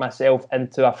to get myself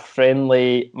into a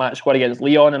friendly match squad against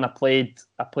Leon, and I played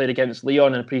against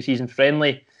Leon in a pre-season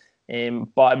friendly.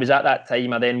 But it was at that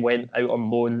time I then went out on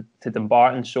loan to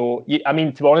Dumbarton. So,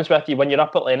 to be honest with you, when you're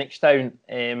up at Lennoxtown,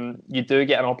 you do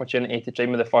get an opportunity to train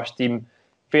with the first team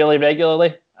fairly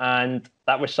regularly, and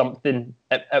that was something.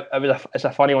 It's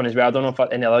a funny one as well. I don't know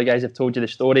if any other guys have told you the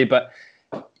story, but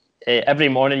every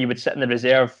morning you would sit in the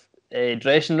reserve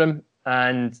dressing room,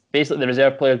 and basically the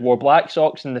reserve players wore black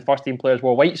socks and the first team players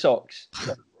wore white socks.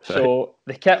 So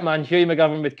the kit man, Hughie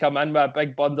McGovern, would come in with a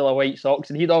big bundle of white socks,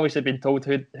 and he'd obviously been told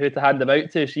who to hand them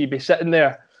out to. So you'd be sitting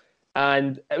there,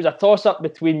 and it was a toss-up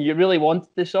between you really wanted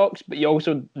the socks, but you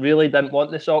also really didn't want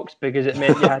the socks, because it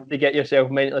meant you had to get yourself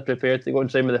mentally prepared to go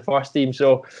and train with the first team.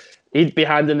 So he'd be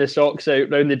handing the socks out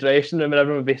round the dressing room, and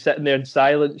everyone would be sitting there in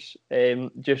silence,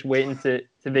 just waiting to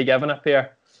be given a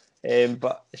pair.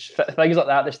 But it's things like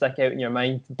that stick out in your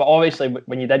mind. But obviously,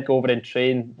 when you did go over and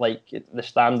train, like, the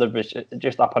standard was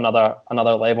just up another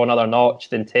level, another notch.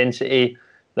 The intensity,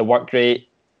 the work rate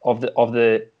of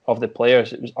the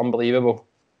players, it was unbelievable.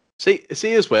 See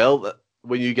as well,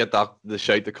 when you get the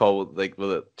shout to call, like,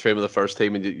 with a train with the first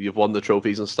team, and you've won the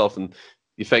trophies and stuff, and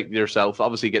you think to yourself,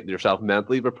 obviously getting yourself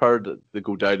mentally prepared to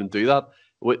go down and do that.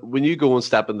 When you go and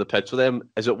step in the pitch with them,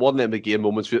 is it one of them game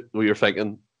moments where you're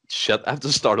thinking, shit, I have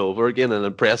to start over again and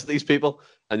impress these people?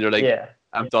 And you're like, yeah,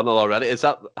 I've done it already. Is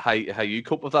that how you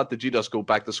cope with that? Did you just go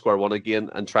back to square one again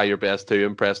and try your best to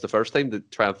impress the first team, to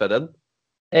try and fit in?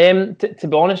 To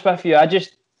be honest with you, I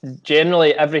just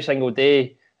generally every single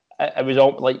day, it was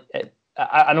all like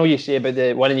I know you say about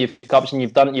the winning your cups and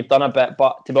you've done a bit,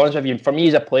 but to be honest with you, for me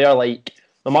as a player, like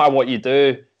no matter what you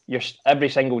do, you're every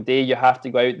single day you have to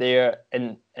go out there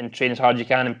and train as hard as you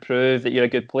can and prove that you're a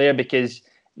good player, because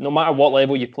no matter what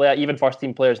level you play at, even first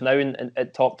team players now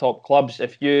at top clubs,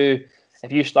 if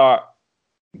you start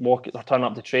walking or turning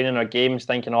up to training or games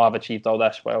thinking, oh, I've achieved all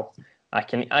this, well, I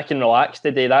can relax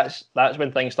today, that's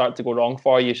when things start to go wrong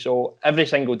for you. So every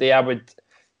single day I would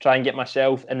try and get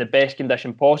myself in the best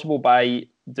condition possible by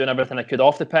doing everything I could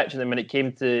off the pitch, and then when it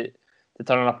came to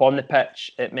turning up on the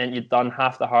pitch, it meant you'd done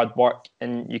half the hard work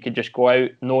and you could just go out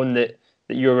knowing that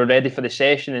you were ready for the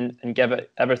session and give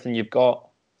it everything you've got.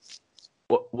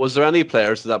 Was there any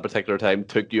players at that particular time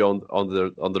took you under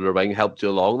the wing, helped you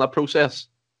along that process?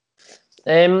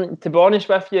 To be honest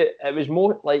with you, it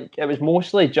was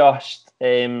mostly just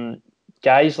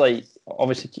guys like,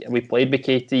 obviously we played with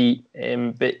Katie,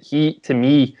 but he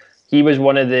was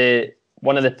one of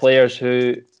the players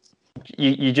who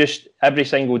you just every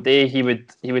single day he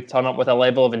would turn up with a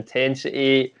level of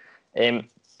intensity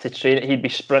to train. He'd be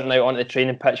sprinting out onto the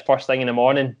training pitch first thing in the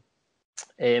morning.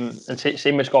 And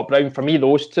same with Scott Brown. For me,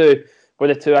 those two were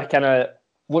the two I kind of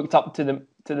looked up to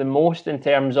the most in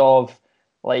terms of,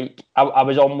 like, I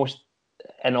was almost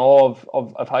in awe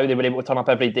of how they were able to turn up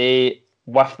every day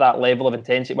with that level of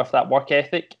intensity, with that work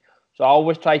ethic. So I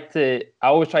always tried to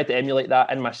emulate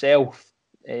that in myself.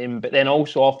 But then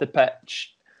also off the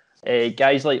pitch,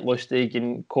 guys like Lustig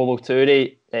and Kolo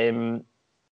Toure and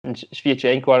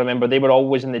Sviatchenko, I remember they were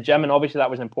always in the gym, and obviously that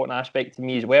was an important aspect to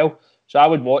me as well. So I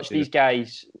would watch these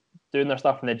guys doing their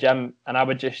stuff in the gym, and I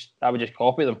would just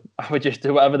copy them. I would just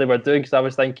do whatever they were doing, because I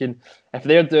was thinking, if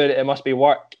they're doing it, it must be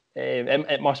work.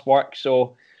 It must work.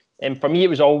 So for me, it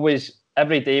was always,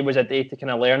 every day was a day to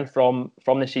kind of learn from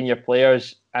the senior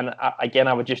players. And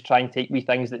I would just try and take wee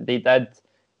things that they did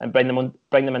and bring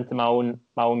them into my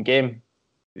own game.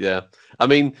 Yeah, I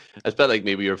mean, it's a bit like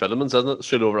maybe your vitamins, isn't it?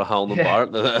 Shoot over a Holland and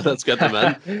Bart, let's get them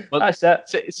in. But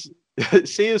that's it.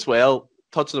 See as well,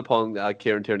 touching upon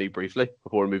Kieran Tierney briefly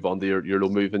before we move on to your low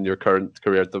move in your current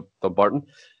career at Dumbarton.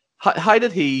 How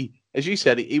did he, as you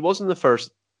said, he wasn't the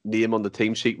first name on the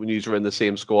team sheet when you were in the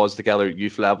same squads together at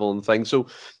youth level and things. So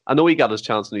I know he got his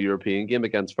chance in the European game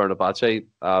against Fenerbahce.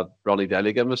 Ronnie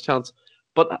Daly gave him his chance.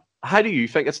 But how do you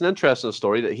think, it's an interesting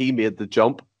story that he made the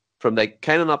jump from like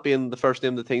kind of not being the first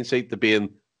name on the team sheet to being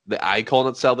the icon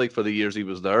at Celtic for the years he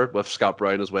was there with Scott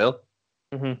Brown as well?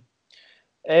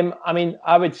 Mm-hmm. I mean,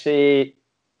 I would say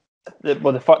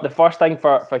the first thing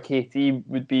for KT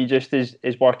would be just his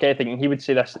work ethic, and he would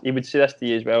say this to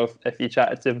you as well if you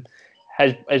chatted to him.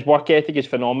 His work ethic is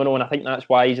phenomenal, and I think that's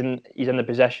why he's in the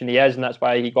position he is, and that's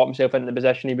why he got himself into the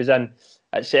position he was in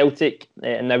at Celtic,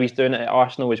 and now he's doing it at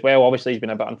Arsenal as well. Obviously, he's been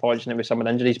a bit unfortunate with some of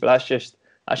the injuries, but that's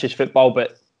just football.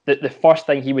 But the first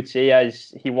thing he would say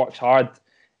is he works hard,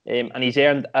 and he's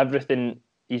earned everything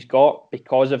he's got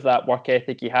because of that work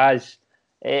ethic he has.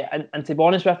 And to be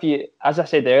honest with you, as I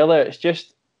said earlier, it's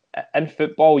just in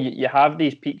football you have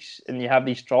these peaks and you have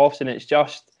these troughs, and it's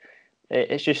just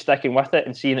sticking with it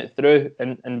and seeing it through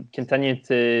and continuing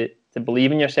to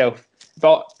believe in yourself.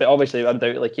 But obviously,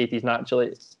 undoubtedly, Katie's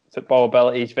naturally football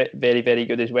ability is very, very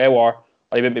good as well, or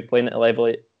he wouldn't be playing at the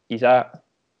level he's at.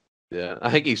 Yeah,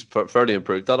 I think he's fairly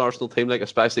improved that Arsenal team, like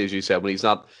especially as you said, when he's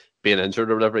not being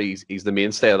injured or whatever, he's the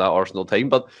mainstay of that Arsenal team.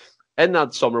 But in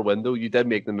that summer window, you did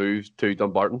make the move to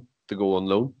Dumbarton to go on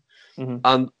loan. Mm-hmm.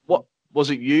 And what was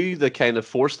it, you that kind of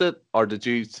forced it, or did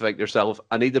you think yourself,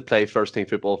 I need to play first team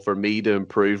football for me to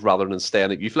improve rather than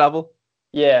staying at youth level?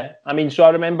 Yeah, I mean, so I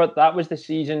remember that was the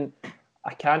season.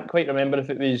 I can't quite remember if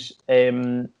it was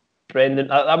Brendan.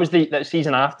 That was that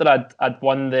season after I'd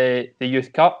won the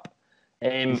Youth Cup.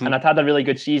 Mm-hmm. And I'd had a really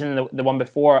good season the one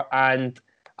before, and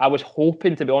I was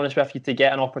hoping, to be honest with you, to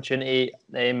get an opportunity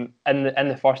in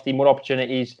the first team, more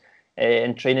opportunities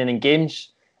in training and games.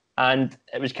 And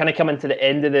it was kind of coming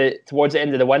towards the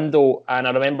end of the window, and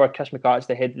I remember Chris McCart's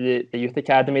the head of the youth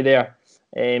academy there,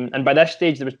 and by this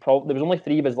stage there was only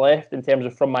 3 of us left in terms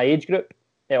of from my age group.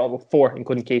 Well, 4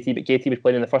 including Katie, but Katie was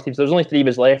playing in the first team, so there was only 3 of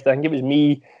us left. I think it was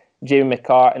me, Jamie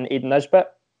McCart, and Aidan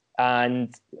Nisbet.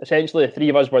 And essentially the 3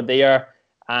 of us were there,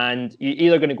 and you're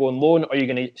either going to go on loan or you're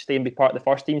going to stay and be part of the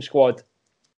first team squad.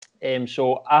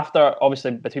 So after,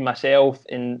 obviously, between myself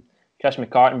and Chris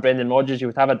McCart and Brendan Rodgers, you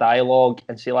would have a dialogue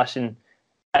and say, listen,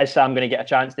 is Sam going to get a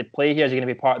chance to play here? Is he going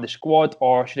to be part of the squad,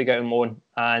 or should he go out on loan?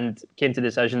 And came to the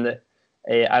decision that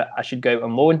I should go out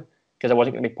on loan because I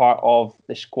wasn't going to be part of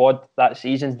the squad that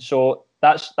season. So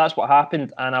that's what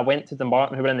happened, and I went to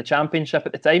Dumbarton, who were in the Championship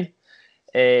at the time.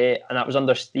 and that was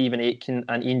under Stephen Aitken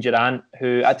and Ian Durant,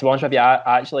 who, to be honest with you,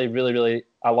 I actually really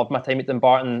I loved my time at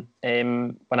Dumbarton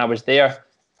when I was there.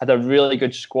 Had a really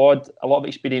good squad, a lot of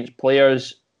experienced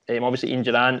players. Obviously, Ian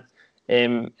Durant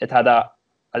it had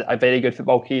a very good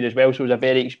football career as well, so he was a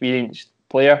very experienced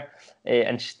player.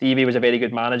 And Stevie was a very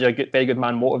good manager, very good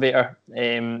man motivator,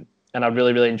 and I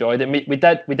really enjoyed it. We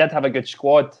did have a good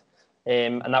squad,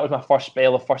 and that was my first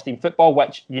spell of first team football,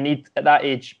 which you need at that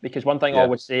age, because one thing I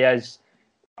always say is,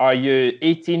 are you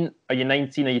 18? Are you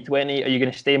 19? Are you 20? Are you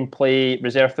going to stay and play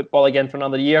reserve football again for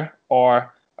another year?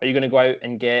 Or are you going to go out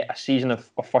and get a season of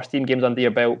first team games under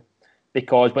your belt?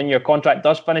 Because when your contract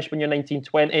does finish when you're 19,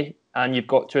 20, and you've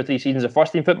got 2 or 3 seasons of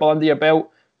first team football under your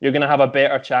belt, you're going to have a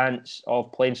better chance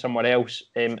of playing somewhere else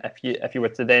if you were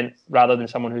to then, rather than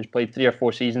someone who's played 3 or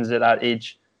 4 seasons at that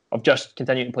age of just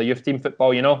continuing to play youth team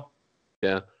football, you know?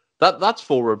 Yeah. That's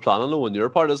forward planning on your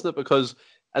part, isn't it? Because,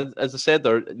 as I said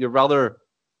there, you'd rather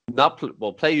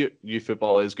play youth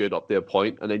football is good up to a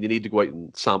point, and then you need to go out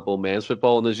and sample men's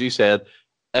football. And as you said,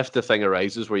 if the thing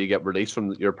arises where you get released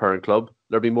from your parent club,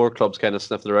 there'll be more clubs kind of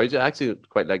sniffing around you. I actually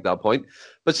quite like that point.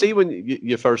 But see, when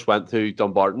you first went to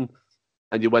Dumbarton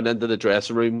and you went into the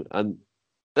dressing room, and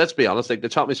let's be honest, like the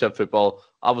Championship football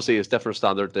obviously is different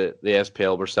standard to the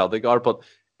SPL where Celtic are, but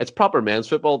it's proper men's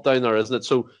football down there, isn't it?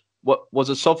 So what was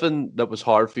it something that was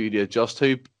hard for you to adjust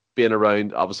to, being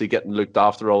around, obviously getting looked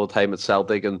after all the time at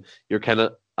Celtic, and you're kind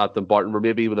of at Dumbarton where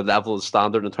maybe with a level of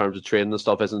standard in terms of training and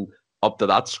stuff isn't up to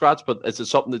that scratch, but is it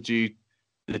something that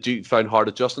you found hard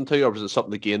adjusting to, or was it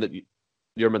something again that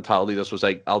your mentality just was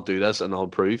like, I'll do this and I'll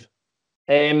improve?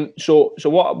 So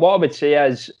what I would say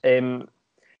is,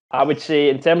 I would say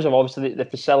in terms of obviously the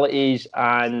facilities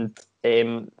and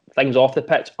things off the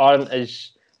pitch aren't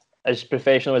as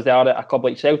professional as they are at a club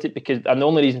like Celtic, and the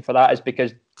only reason for that is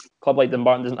because a club like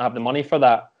Dumbarton doesn't have the money for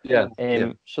that.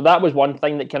 So that was one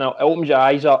thing that kind of opens your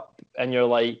eyes up, and you're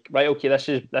like, right, okay, this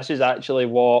is actually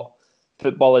what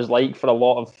football is like for a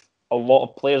lot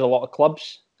of players, a lot of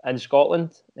clubs in Scotland.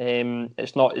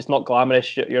 It's not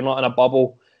glamorous. You're not in a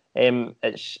bubble.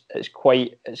 It's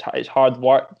hard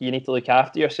work. You need to look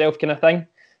after yourself, kind of thing.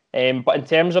 But in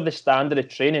terms of the standard of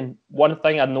training, one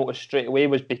thing I noticed straight away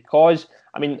was, because,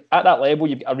 I mean, at that level,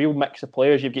 you've got a real mix of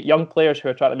players. You've got young players who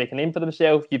are trying to make a name for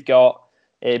themselves. You've got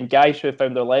guys who have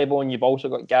found their level, and you've also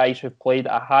got guys who've played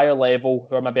at a higher level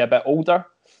who are maybe a bit older.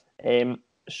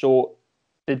 So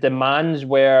the demands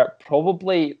were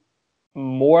probably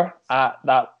more at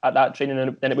that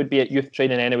training than it would be at youth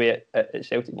training anyway at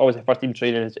Celtic. Obviously, first team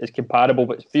training is comparable,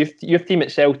 but youth team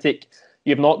at Celtic,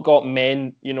 you've not got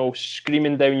men,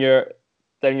 screaming down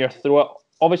your throat,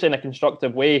 obviously in a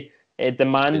constructive way,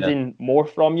 demanding more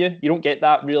from you. You don't get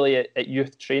that really at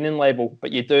youth training level,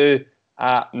 but you do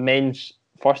at men's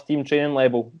first team training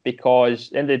level, because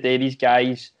at the end of the day, these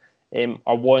guys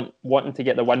are wanting to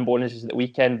get the win bonuses at the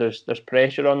weekend. There's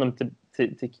pressure on them to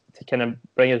kind of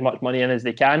bring as much money in as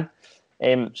they can.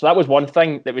 So that was one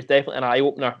thing that was definitely an eye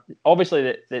opener.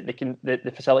 Obviously,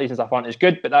 the facilities and stuff aren't as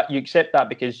good, but that you accept that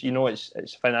because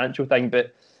it's a financial thing.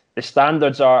 But the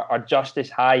standards are just as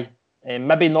high.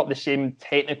 Maybe not the same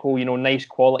technical, nice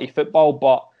quality football,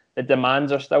 but the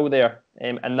demands are still there,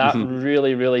 and that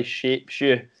really shapes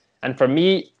you. And for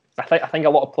me, I think a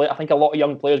lot of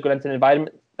young players going into an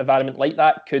environment like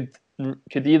that could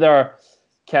either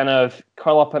kind of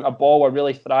curl up in a ball or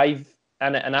really thrive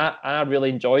in it. And I really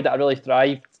enjoyed it. I really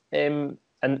thrived in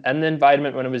the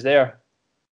environment when I was there.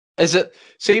 Is it,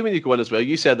 see, when you go in as well,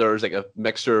 you said there's like a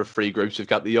mixture of 3 groups. You've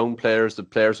got the young players, the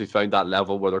players who found that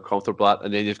level where they're comfortable at,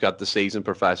 and then you've got the seasoned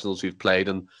professionals who've played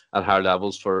at higher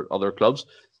levels for other clubs.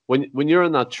 When you're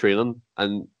in that training,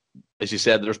 and as you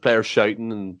said, there's players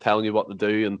shouting and telling you what to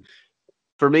do, and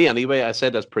for me anyway, I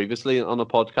said this previously on a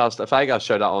podcast, if I got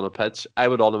shouted at on a pitch, I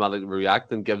would automatically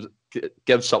react and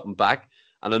give something back.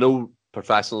 And I know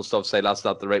professional stuff say that's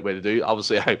not the right way to do.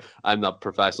 Obviously, I'm not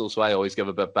professional, so I always give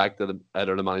a bit back to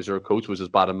either the manager or coach, which is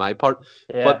bad on my part.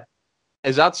 Yeah. But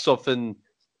is that something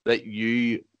that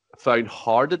you found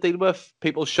hard to deal with,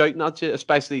 people shouting at you,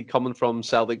 especially coming from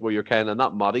Celtic, where you're kind of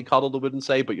not mollycoddled, I wouldn't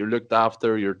say, but you're looked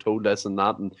after, you're told this and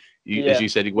that, and as you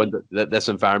said, you go into this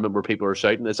environment where people are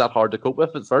shouting. Is that hard to cope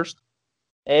with at first?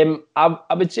 I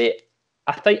would say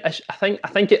I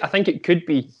think it could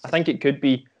be. I think it could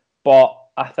be, but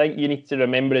I think you need to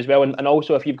remember as well, and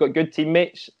also if you've got good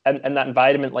teammates in that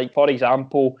environment, like for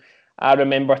example, I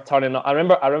remember turning up. I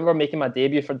remember making my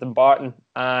debut for Dumbarton,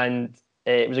 and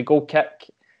it was a goal kick,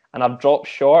 and I've dropped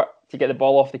short to get the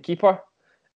ball off the keeper,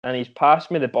 and he's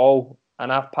passed me the ball,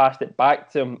 and I've passed it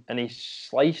back to him, and he's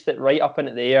sliced it right up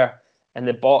into the air, and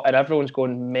and everyone's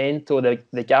going mental.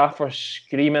 The gaffer's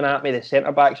screaming at me, the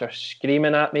centre backs are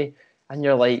screaming at me, and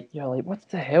you're like, what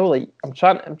the hell? Like I'm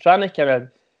trying to kind of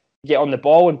get on the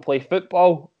ball and play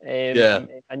football, and you're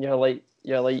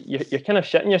kind of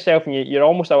shitting yourself, and you're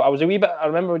almost. I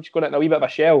remember just going out in a wee bit of a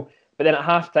shell, but then at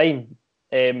half time,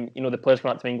 the players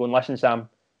come up to me and going, "Listen, Sam,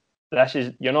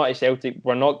 you're not at Celtic.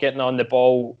 We're not getting on the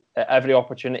ball at every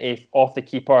opportunity off the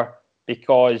keeper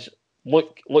because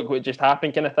look what just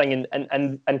happened," kind of thing.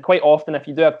 And quite often, if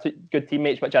you do have good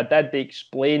teammates, which I did, they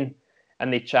explain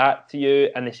and they chat to you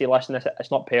and they say, "Listen,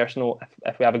 it's not personal.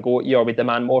 If we have a go at you or we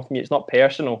demand more from you, it's not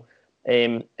personal.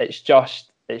 It's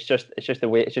just the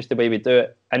way we do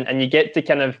it." And you get to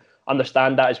kind of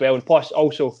understand that as well. And plus,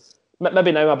 also,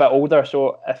 maybe now I'm a bit older,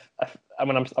 so if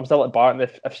I'm still at Barton,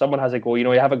 if someone has a go, you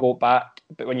have a go back.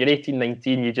 But when you're 18,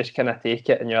 19, you just kind of take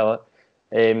it, and you're like,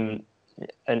 and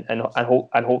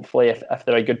hopefully, if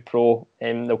they're a good pro,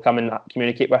 they'll come and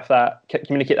communicate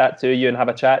that to you and have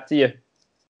a chat to you.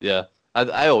 Yeah,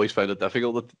 I always found it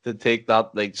difficult to take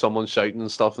that, like someone shouting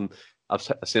and stuff, and I've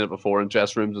seen it before in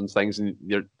dress rooms and things, and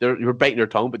you're biting your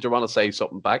tongue, but you want to say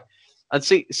something back. And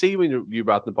see when you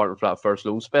were at the Barton for that first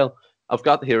loan spell, I've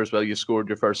got to hear as well you scored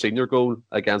your first senior goal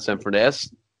against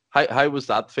Inverness. How was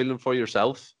that feeling for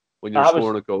yourself when you're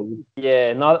scoring a goal?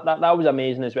 Yeah, no, that was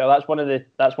amazing as well. That's one of the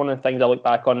things I look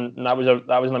back on, and that was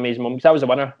an amazing moment because that was a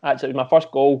winner. Actually, it was my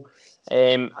first goal.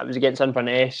 It was against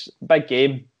Inverness, big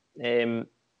game, and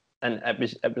it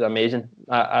was amazing.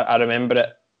 I remember it.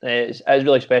 It was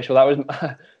really special. That was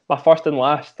my first and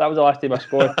last. That was the last time I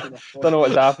scored. Don't know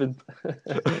what's happened.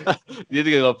 You need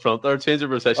to get up front there, change your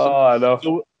position. Oh, I know.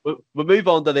 So we move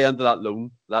on to the end of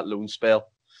that loan spell,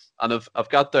 and I've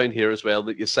got down here as well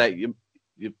that you say you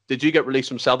did you get released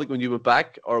from Celtic when you went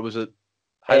back, or was it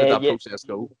how did that process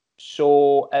go?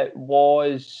 So it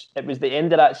was the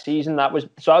end of that season. That was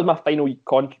my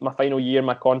final year,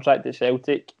 my contract at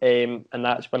Celtic, and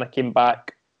that's when I came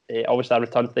back. Obviously, I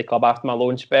returned to the club after my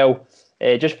loan spell,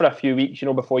 just for a few weeks,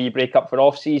 before you break up for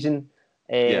off season.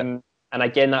 And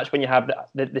again, that's when you have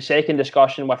the second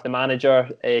discussion with the manager,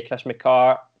 Chris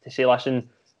McCart, to say, "Listen,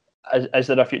 is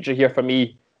there a future here for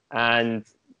me?" And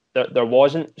there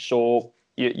wasn't. So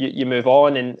you move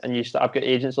on, and I've got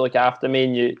agents to look after me,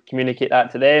 and you communicate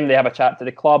that to them. They have a chat to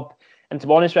the club. And to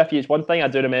be honest with you, it's one thing I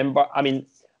do remember. I mean,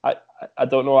 I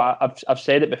don't know. I've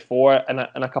said it before in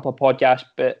a couple of podcasts,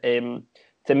 but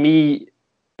to me,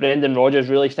 Brendan Rodgers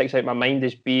really sticks out in my mind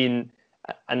as being,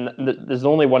 and there's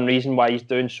only one reason why he's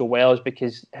doing so well, is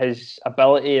because his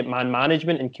ability at man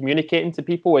management and communicating to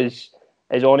people is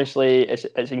honestly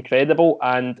it's incredible.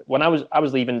 And when I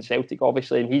was leaving Celtic,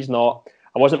 obviously, and he's not,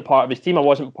 I wasn't part of his team, I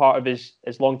wasn't part of his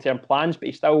long-term plans, but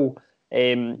he still took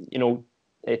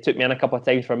me in a couple of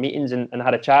times for meetings and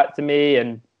had a chat to me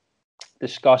and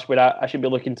discussed where I should be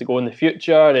looking to go in the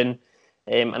future, and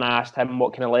I asked him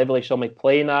what kind of level he saw me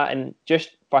playing at, and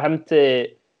just for him to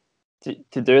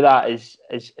do that is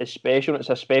special. It's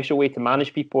a special way to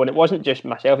manage people, and it wasn't just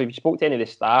myself. If you spoke to any of the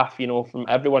staff, from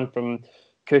everyone from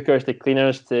cookers to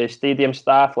cleaners to stadium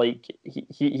staff, like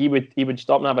he would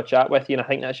stop and have a chat with you, and I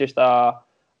think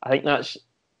that's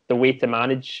the way to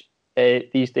manage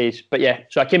these days. But yeah,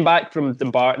 so I came back from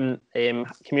Dumbarton,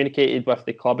 communicated with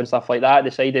the club and stuff like that.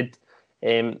 Decided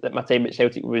that my time at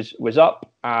Celtic was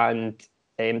up, and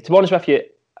to be honest with you,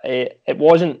 it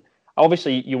wasn't.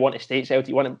 Obviously, you want to stay at Celtic.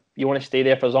 You want to stay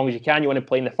there for as long as you can. You want to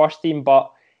play in the first team,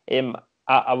 but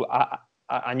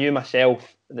I knew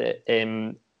myself that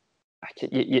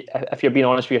if you're being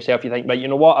honest with yourself, you think, right, you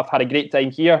know what? I've had a great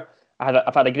time here.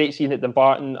 I've had a great season at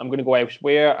Dumbarton. I'm going to go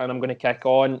elsewhere, and I'm going to kick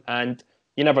on. And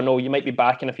you never know, you might be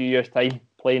back in a few years' time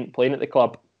playing at the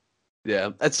club.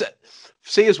 Yeah, it's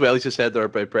see as well as you said there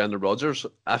about Brendan Rodgers.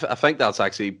 I think that's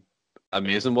actually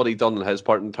amazing what he done in his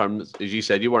part, in terms, as you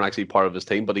said, you weren't actually part of his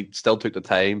team, but he still took the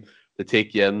time to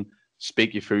take you in,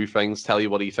 speak you through things, tell you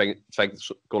what he thinks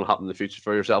going to happen in the future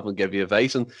for yourself, and give you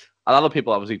advice. And a lot of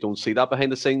people obviously don't see that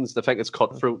behind the scenes. They think it's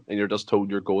cutthroat and you're just told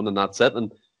you're going and that's it.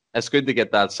 And it's good to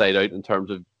get that side out in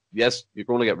terms of, yes, you're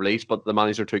going to get released, but the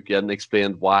manager took you in and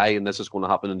explained why, and this is going to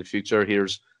happen in the future.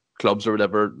 Here's clubs or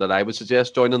whatever that I would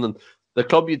suggest joining. And the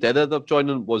club you did end up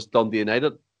joining was Dundee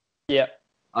United. Yeah.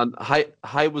 And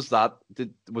how was that?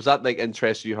 Was that like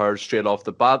interest you heard straight off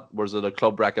the bat? Was it a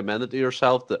club recommended to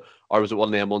yourself, or was it one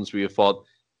of them ones where you thought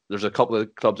there's a couple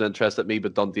of clubs interested in me,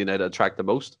 but Dundee United attract the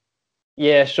most?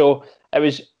 Yeah, so it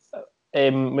was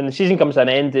when the season comes to an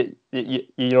end,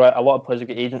 a lot of players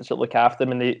get agents that look after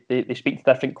them, and they speak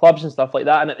to different clubs and stuff like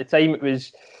that. And at the time,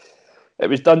 it It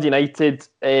was Dundee United,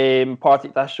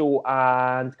 Partick Thistle,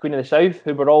 and Queen of the South,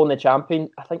 who were all in the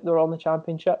I think they were all in the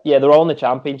Championship. Yeah, they were all in the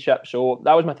Championship. So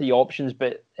that was my 3 options.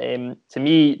 But to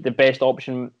me, the best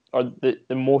option, or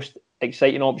the most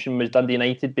exciting option, was Dundee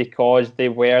United, because they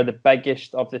were the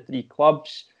biggest of the 3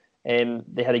 clubs.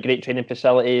 They had a great training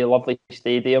facility, a lovely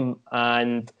stadium,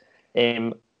 and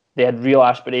they had real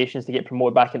aspirations to get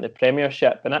promoted back into the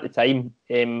Premiership. And at the time,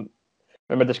 I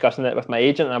remember discussing it with my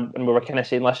agent, and we were kind of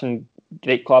saying, listen,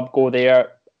 great club, go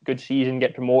there, good season,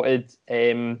 get promoted,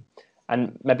 and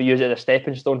maybe use it as a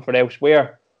stepping stone for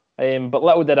elsewhere. But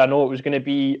little did I know it was going to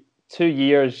be 2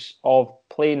 years of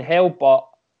playing hell, but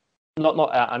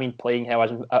I mean playing hell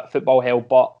as in football hell,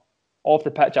 but off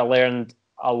the pitch I learned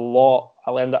a lot.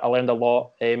 I learned a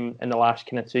lot in the last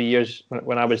kind of 2 years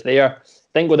when I was there.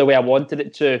 Didn't go the way I wanted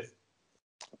it to,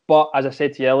 but as I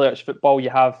said to you earlier, it's football. You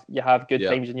have good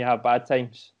times and you have bad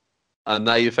times. And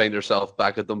now you find yourself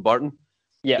back at Dumbarton.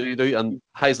 Yeah, you do. And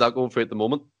how's that going for you at the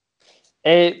moment?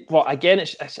 Well, again,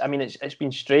 it's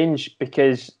been strange,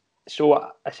 because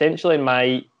essentially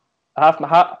in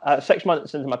 6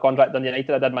 months into my contract at Dundee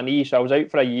United, I did my knee, so I was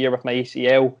out for a year with my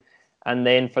ACL, and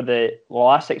then for the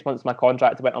last 6 months of my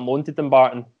contract, I went on loan to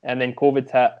Dumbarton, and then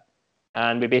COVID hit,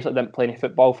 and we basically didn't play any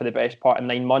football for the best part of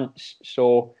 9 months.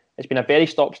 So it's been a very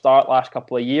stop-start last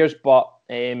couple of years, but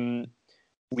I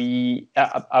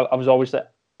was always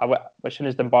as soon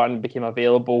as Dumbarton became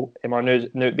available, or knew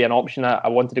it would be an option, I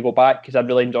wanted to go back, because I'd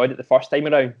really enjoyed it the first time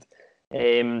around.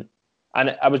 And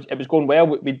it was going well.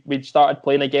 We'd started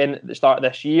playing again at the start of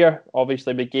this year,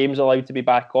 obviously with games allowed to be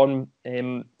back on,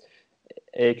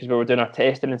 because we were doing our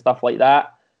testing and stuff like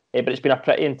that. But it's been a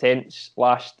pretty intense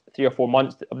last 3 or 4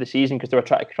 months of the season, because they were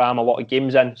trying to cram a lot of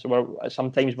games in. So I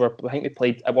think we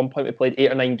played at one point, we played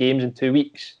 8 or 9 games in 2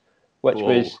 weeks, which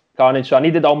was carnage. So I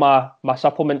needed all my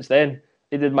supplements then.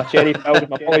 Needed my cherry pills,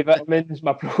 my polyvitamins,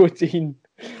 my protein.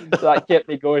 So that kept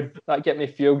me going. That kept me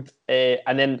fueled.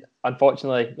 And then,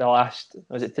 unfortunately,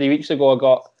 was it 3 weeks ago, I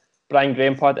got Brian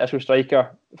Graham, Partick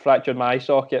striker, fractured my eye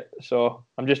socket. So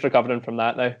I'm just recovering from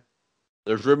that now.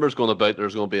 There's rumours going about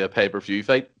there's going to be a pay-per-view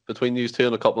fight between these two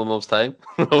in a couple of months' time.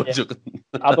 Yeah.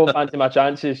 I don't fancy my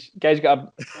chances. Guy's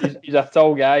he's a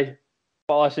tall guy.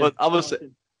 But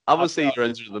listen, obviously you're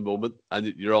injured at the moment and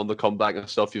you're on the comeback and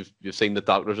stuff. You've seen the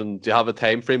doctors, and do you have a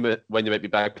time frame when you might be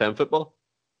back playing football?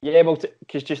 Yeah, well,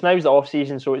 because just now's the off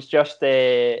season, so it's just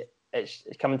it's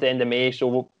coming to the end of May,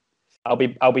 so I'll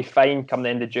be fine come the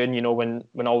end of June. You know,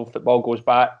 when all football goes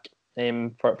back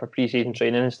for pre-season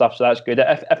training and stuff. So that's good.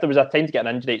 If there was a time to get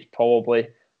an injury, it's probably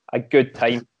a good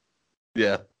time.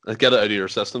 Yeah, get it out of your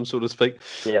system, so to speak.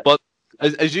 Yeah. But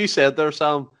as you said there,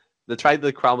 Sam, they tried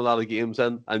to cram a lot of games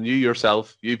in, and you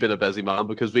yourself, you've been a busy man,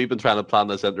 because we've been trying to plan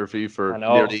this interview for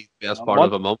nearly the best part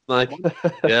of a month now.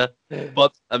 Yeah.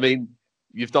 But, I mean,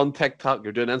 you've done TikTok,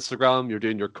 you're doing Instagram, you're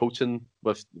doing your coaching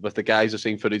with the guys. I've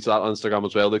seen footage of that on Instagram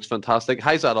as well. It looks fantastic.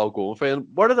 How's that all going for you? And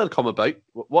where did that come about?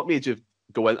 What made you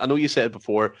go in? I know you said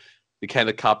before the kind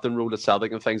of captain role at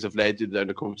Celtic and things have led you down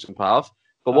the coaching path,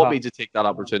 but what made you take that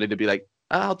opportunity to be like,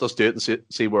 I'll just do it and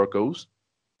see where it goes?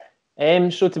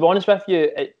 So to be honest with you,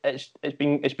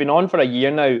 it's been on for a year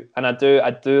now, and I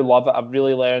do love it. I've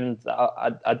really learned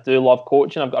that I do love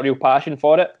coaching. I've got a real passion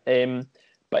for it.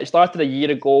 But it started a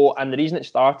year ago, and the reason it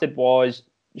started was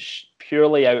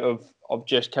purely out of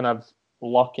just kind of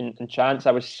luck and chance.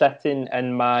 I was sitting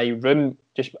in my room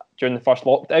just during the first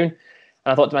lockdown,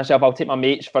 and I thought to myself, I'll take my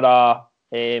mates for a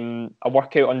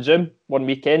workout on Zoom one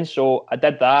weekend. So I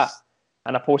did that,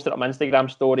 and I posted it on my Instagram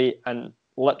story, and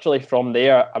literally from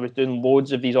there, I was doing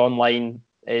loads of these online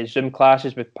Zoom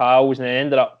classes with pals, and I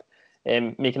ended up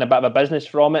making a bit of a business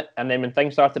from it. And then when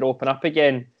things started to open up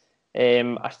again,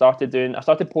 I started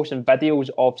posting videos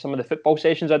of some of the football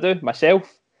sessions I do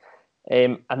myself.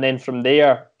 And then from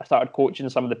there, I started coaching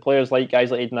some of the players,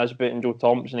 guys like Aidan Nisbet and Joe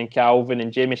Thompson and Calvin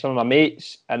and Jamie, some of my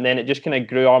mates. And then it just kind of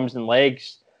grew arms and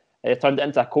legs. It turned it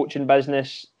into a coaching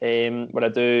business where I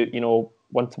do,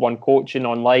 one-to-one coaching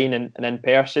online and in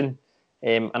person.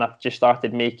 And I've just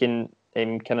started making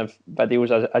kind of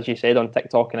videos, as you said, on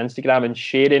TikTok and Instagram, and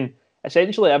sharing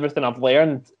essentially everything I've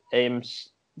learned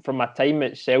from my time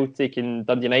at Celtic and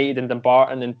Dundee United and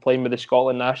Dumbarton and playing with the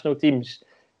Scotland national teams.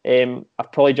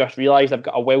 I've probably just realised I've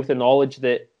got a wealth of knowledge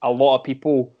that a lot of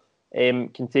people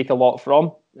can take a lot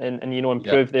from and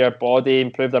improve their body,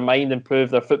 improve their mind, improve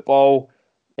their football,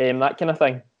 that kind of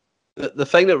thing. The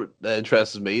thing that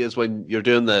interests me is when you're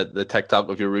doing the TikTok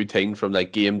of your routine from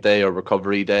like game day or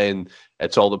recovery day, and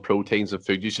it's all the proteins and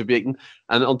food you should be eating.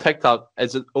 And on TikTok,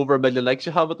 is it over 1 million likes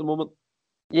you have at the moment?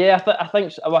 Yeah, I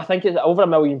think so. I think it's over 1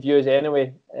 million views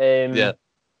anyway. Yeah.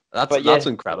 That's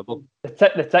incredible.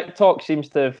 The TikTok seems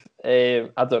to have,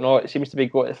 I don't know, it seems to be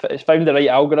it's found the right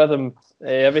algorithm.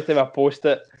 Every time I post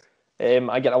it,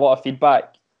 I get a lot of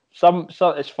feedback. Some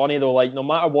it's funny though, like no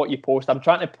matter what you post, I'm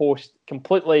trying to post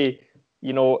completely,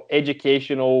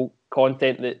 educational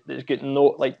content that's got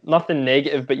nothing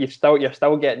negative, but you're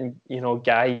still getting,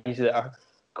 guys that are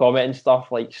commenting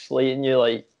stuff like slating you,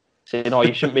 like saying, "Oh,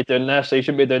 you shouldn't be doing this, or you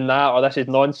shouldn't be doing that, or this is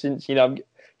nonsense." I'm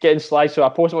getting sliced. So I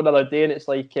posted one the other day, and it's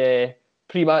like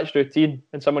pre-match routine,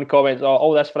 and someone comments, "Oh,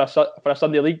 all this for a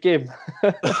Sunday league game."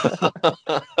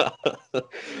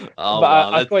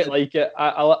 I quite like it.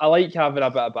 I like having a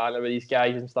bit of banter with these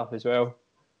guys and stuff as well.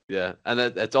 Yeah, and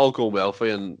it's all going well for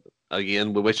you. And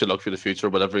again, we wish you luck for the future,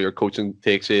 whatever your coaching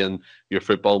takes you and your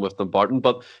football with Dumbarton.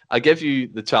 But I give you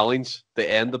the challenge to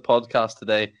end the podcast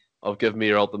today of giving me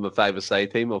your ultimate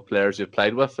five-a-side team of players you've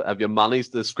played with. Have you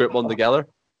managed to script one together?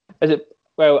 Is it?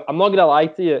 Well, I'm not going to lie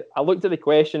to you. I looked at the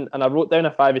question and I wrote down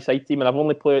a five-a-side team, and I've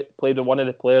only played with one of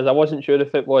the players. I wasn't sure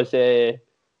if it was.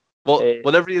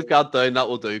 Whatever you've got down, that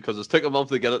will do, because it's took a month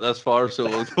to get it this far,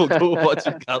 so we'll go with what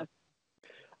you've got.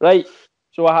 Right.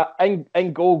 So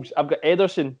in goals, I've got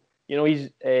Ederson. He's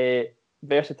a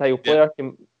versatile player,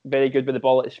 very good with the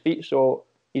ball at his feet, so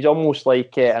he's almost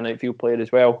like an outfield player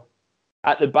as well.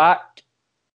 At the back,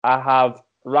 I have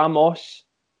Ramos,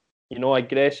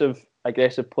 aggressive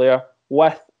player,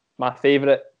 with my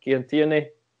favourite, Kieran Tierney.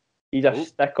 He's a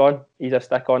stick-on. He's a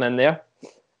stick-on in there.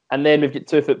 And then we've got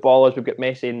two footballers. We've got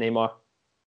Messi and Neymar.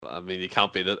 I mean, you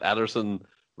can't beat it. Ederson,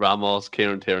 Ramos,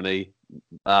 Kieran Tierney,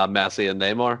 Messi and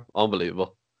Neymar.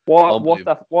 Unbelievable.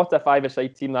 What a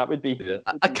five-a-side team that would be. Yeah.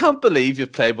 I can't believe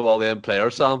you've played with all them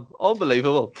players, Sam.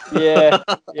 Unbelievable. Yeah.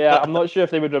 I'm not sure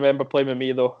if they would remember playing with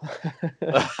me, though.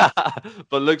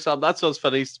 But look, Sam, that's us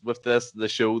finished with the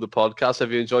show, the podcast.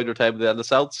 Have you enjoyed your time with the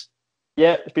Celts?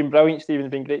 Yeah, it's been brilliant, Stephen.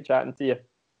 It's been great chatting to you.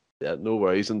 Yeah, no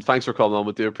worries. And thanks for coming on.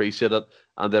 We do appreciate it.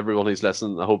 And everyone who's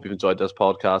listening, I hope you've enjoyed this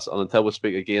podcast. And until we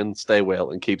speak again, stay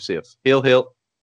well and keep safe. Hail, hail.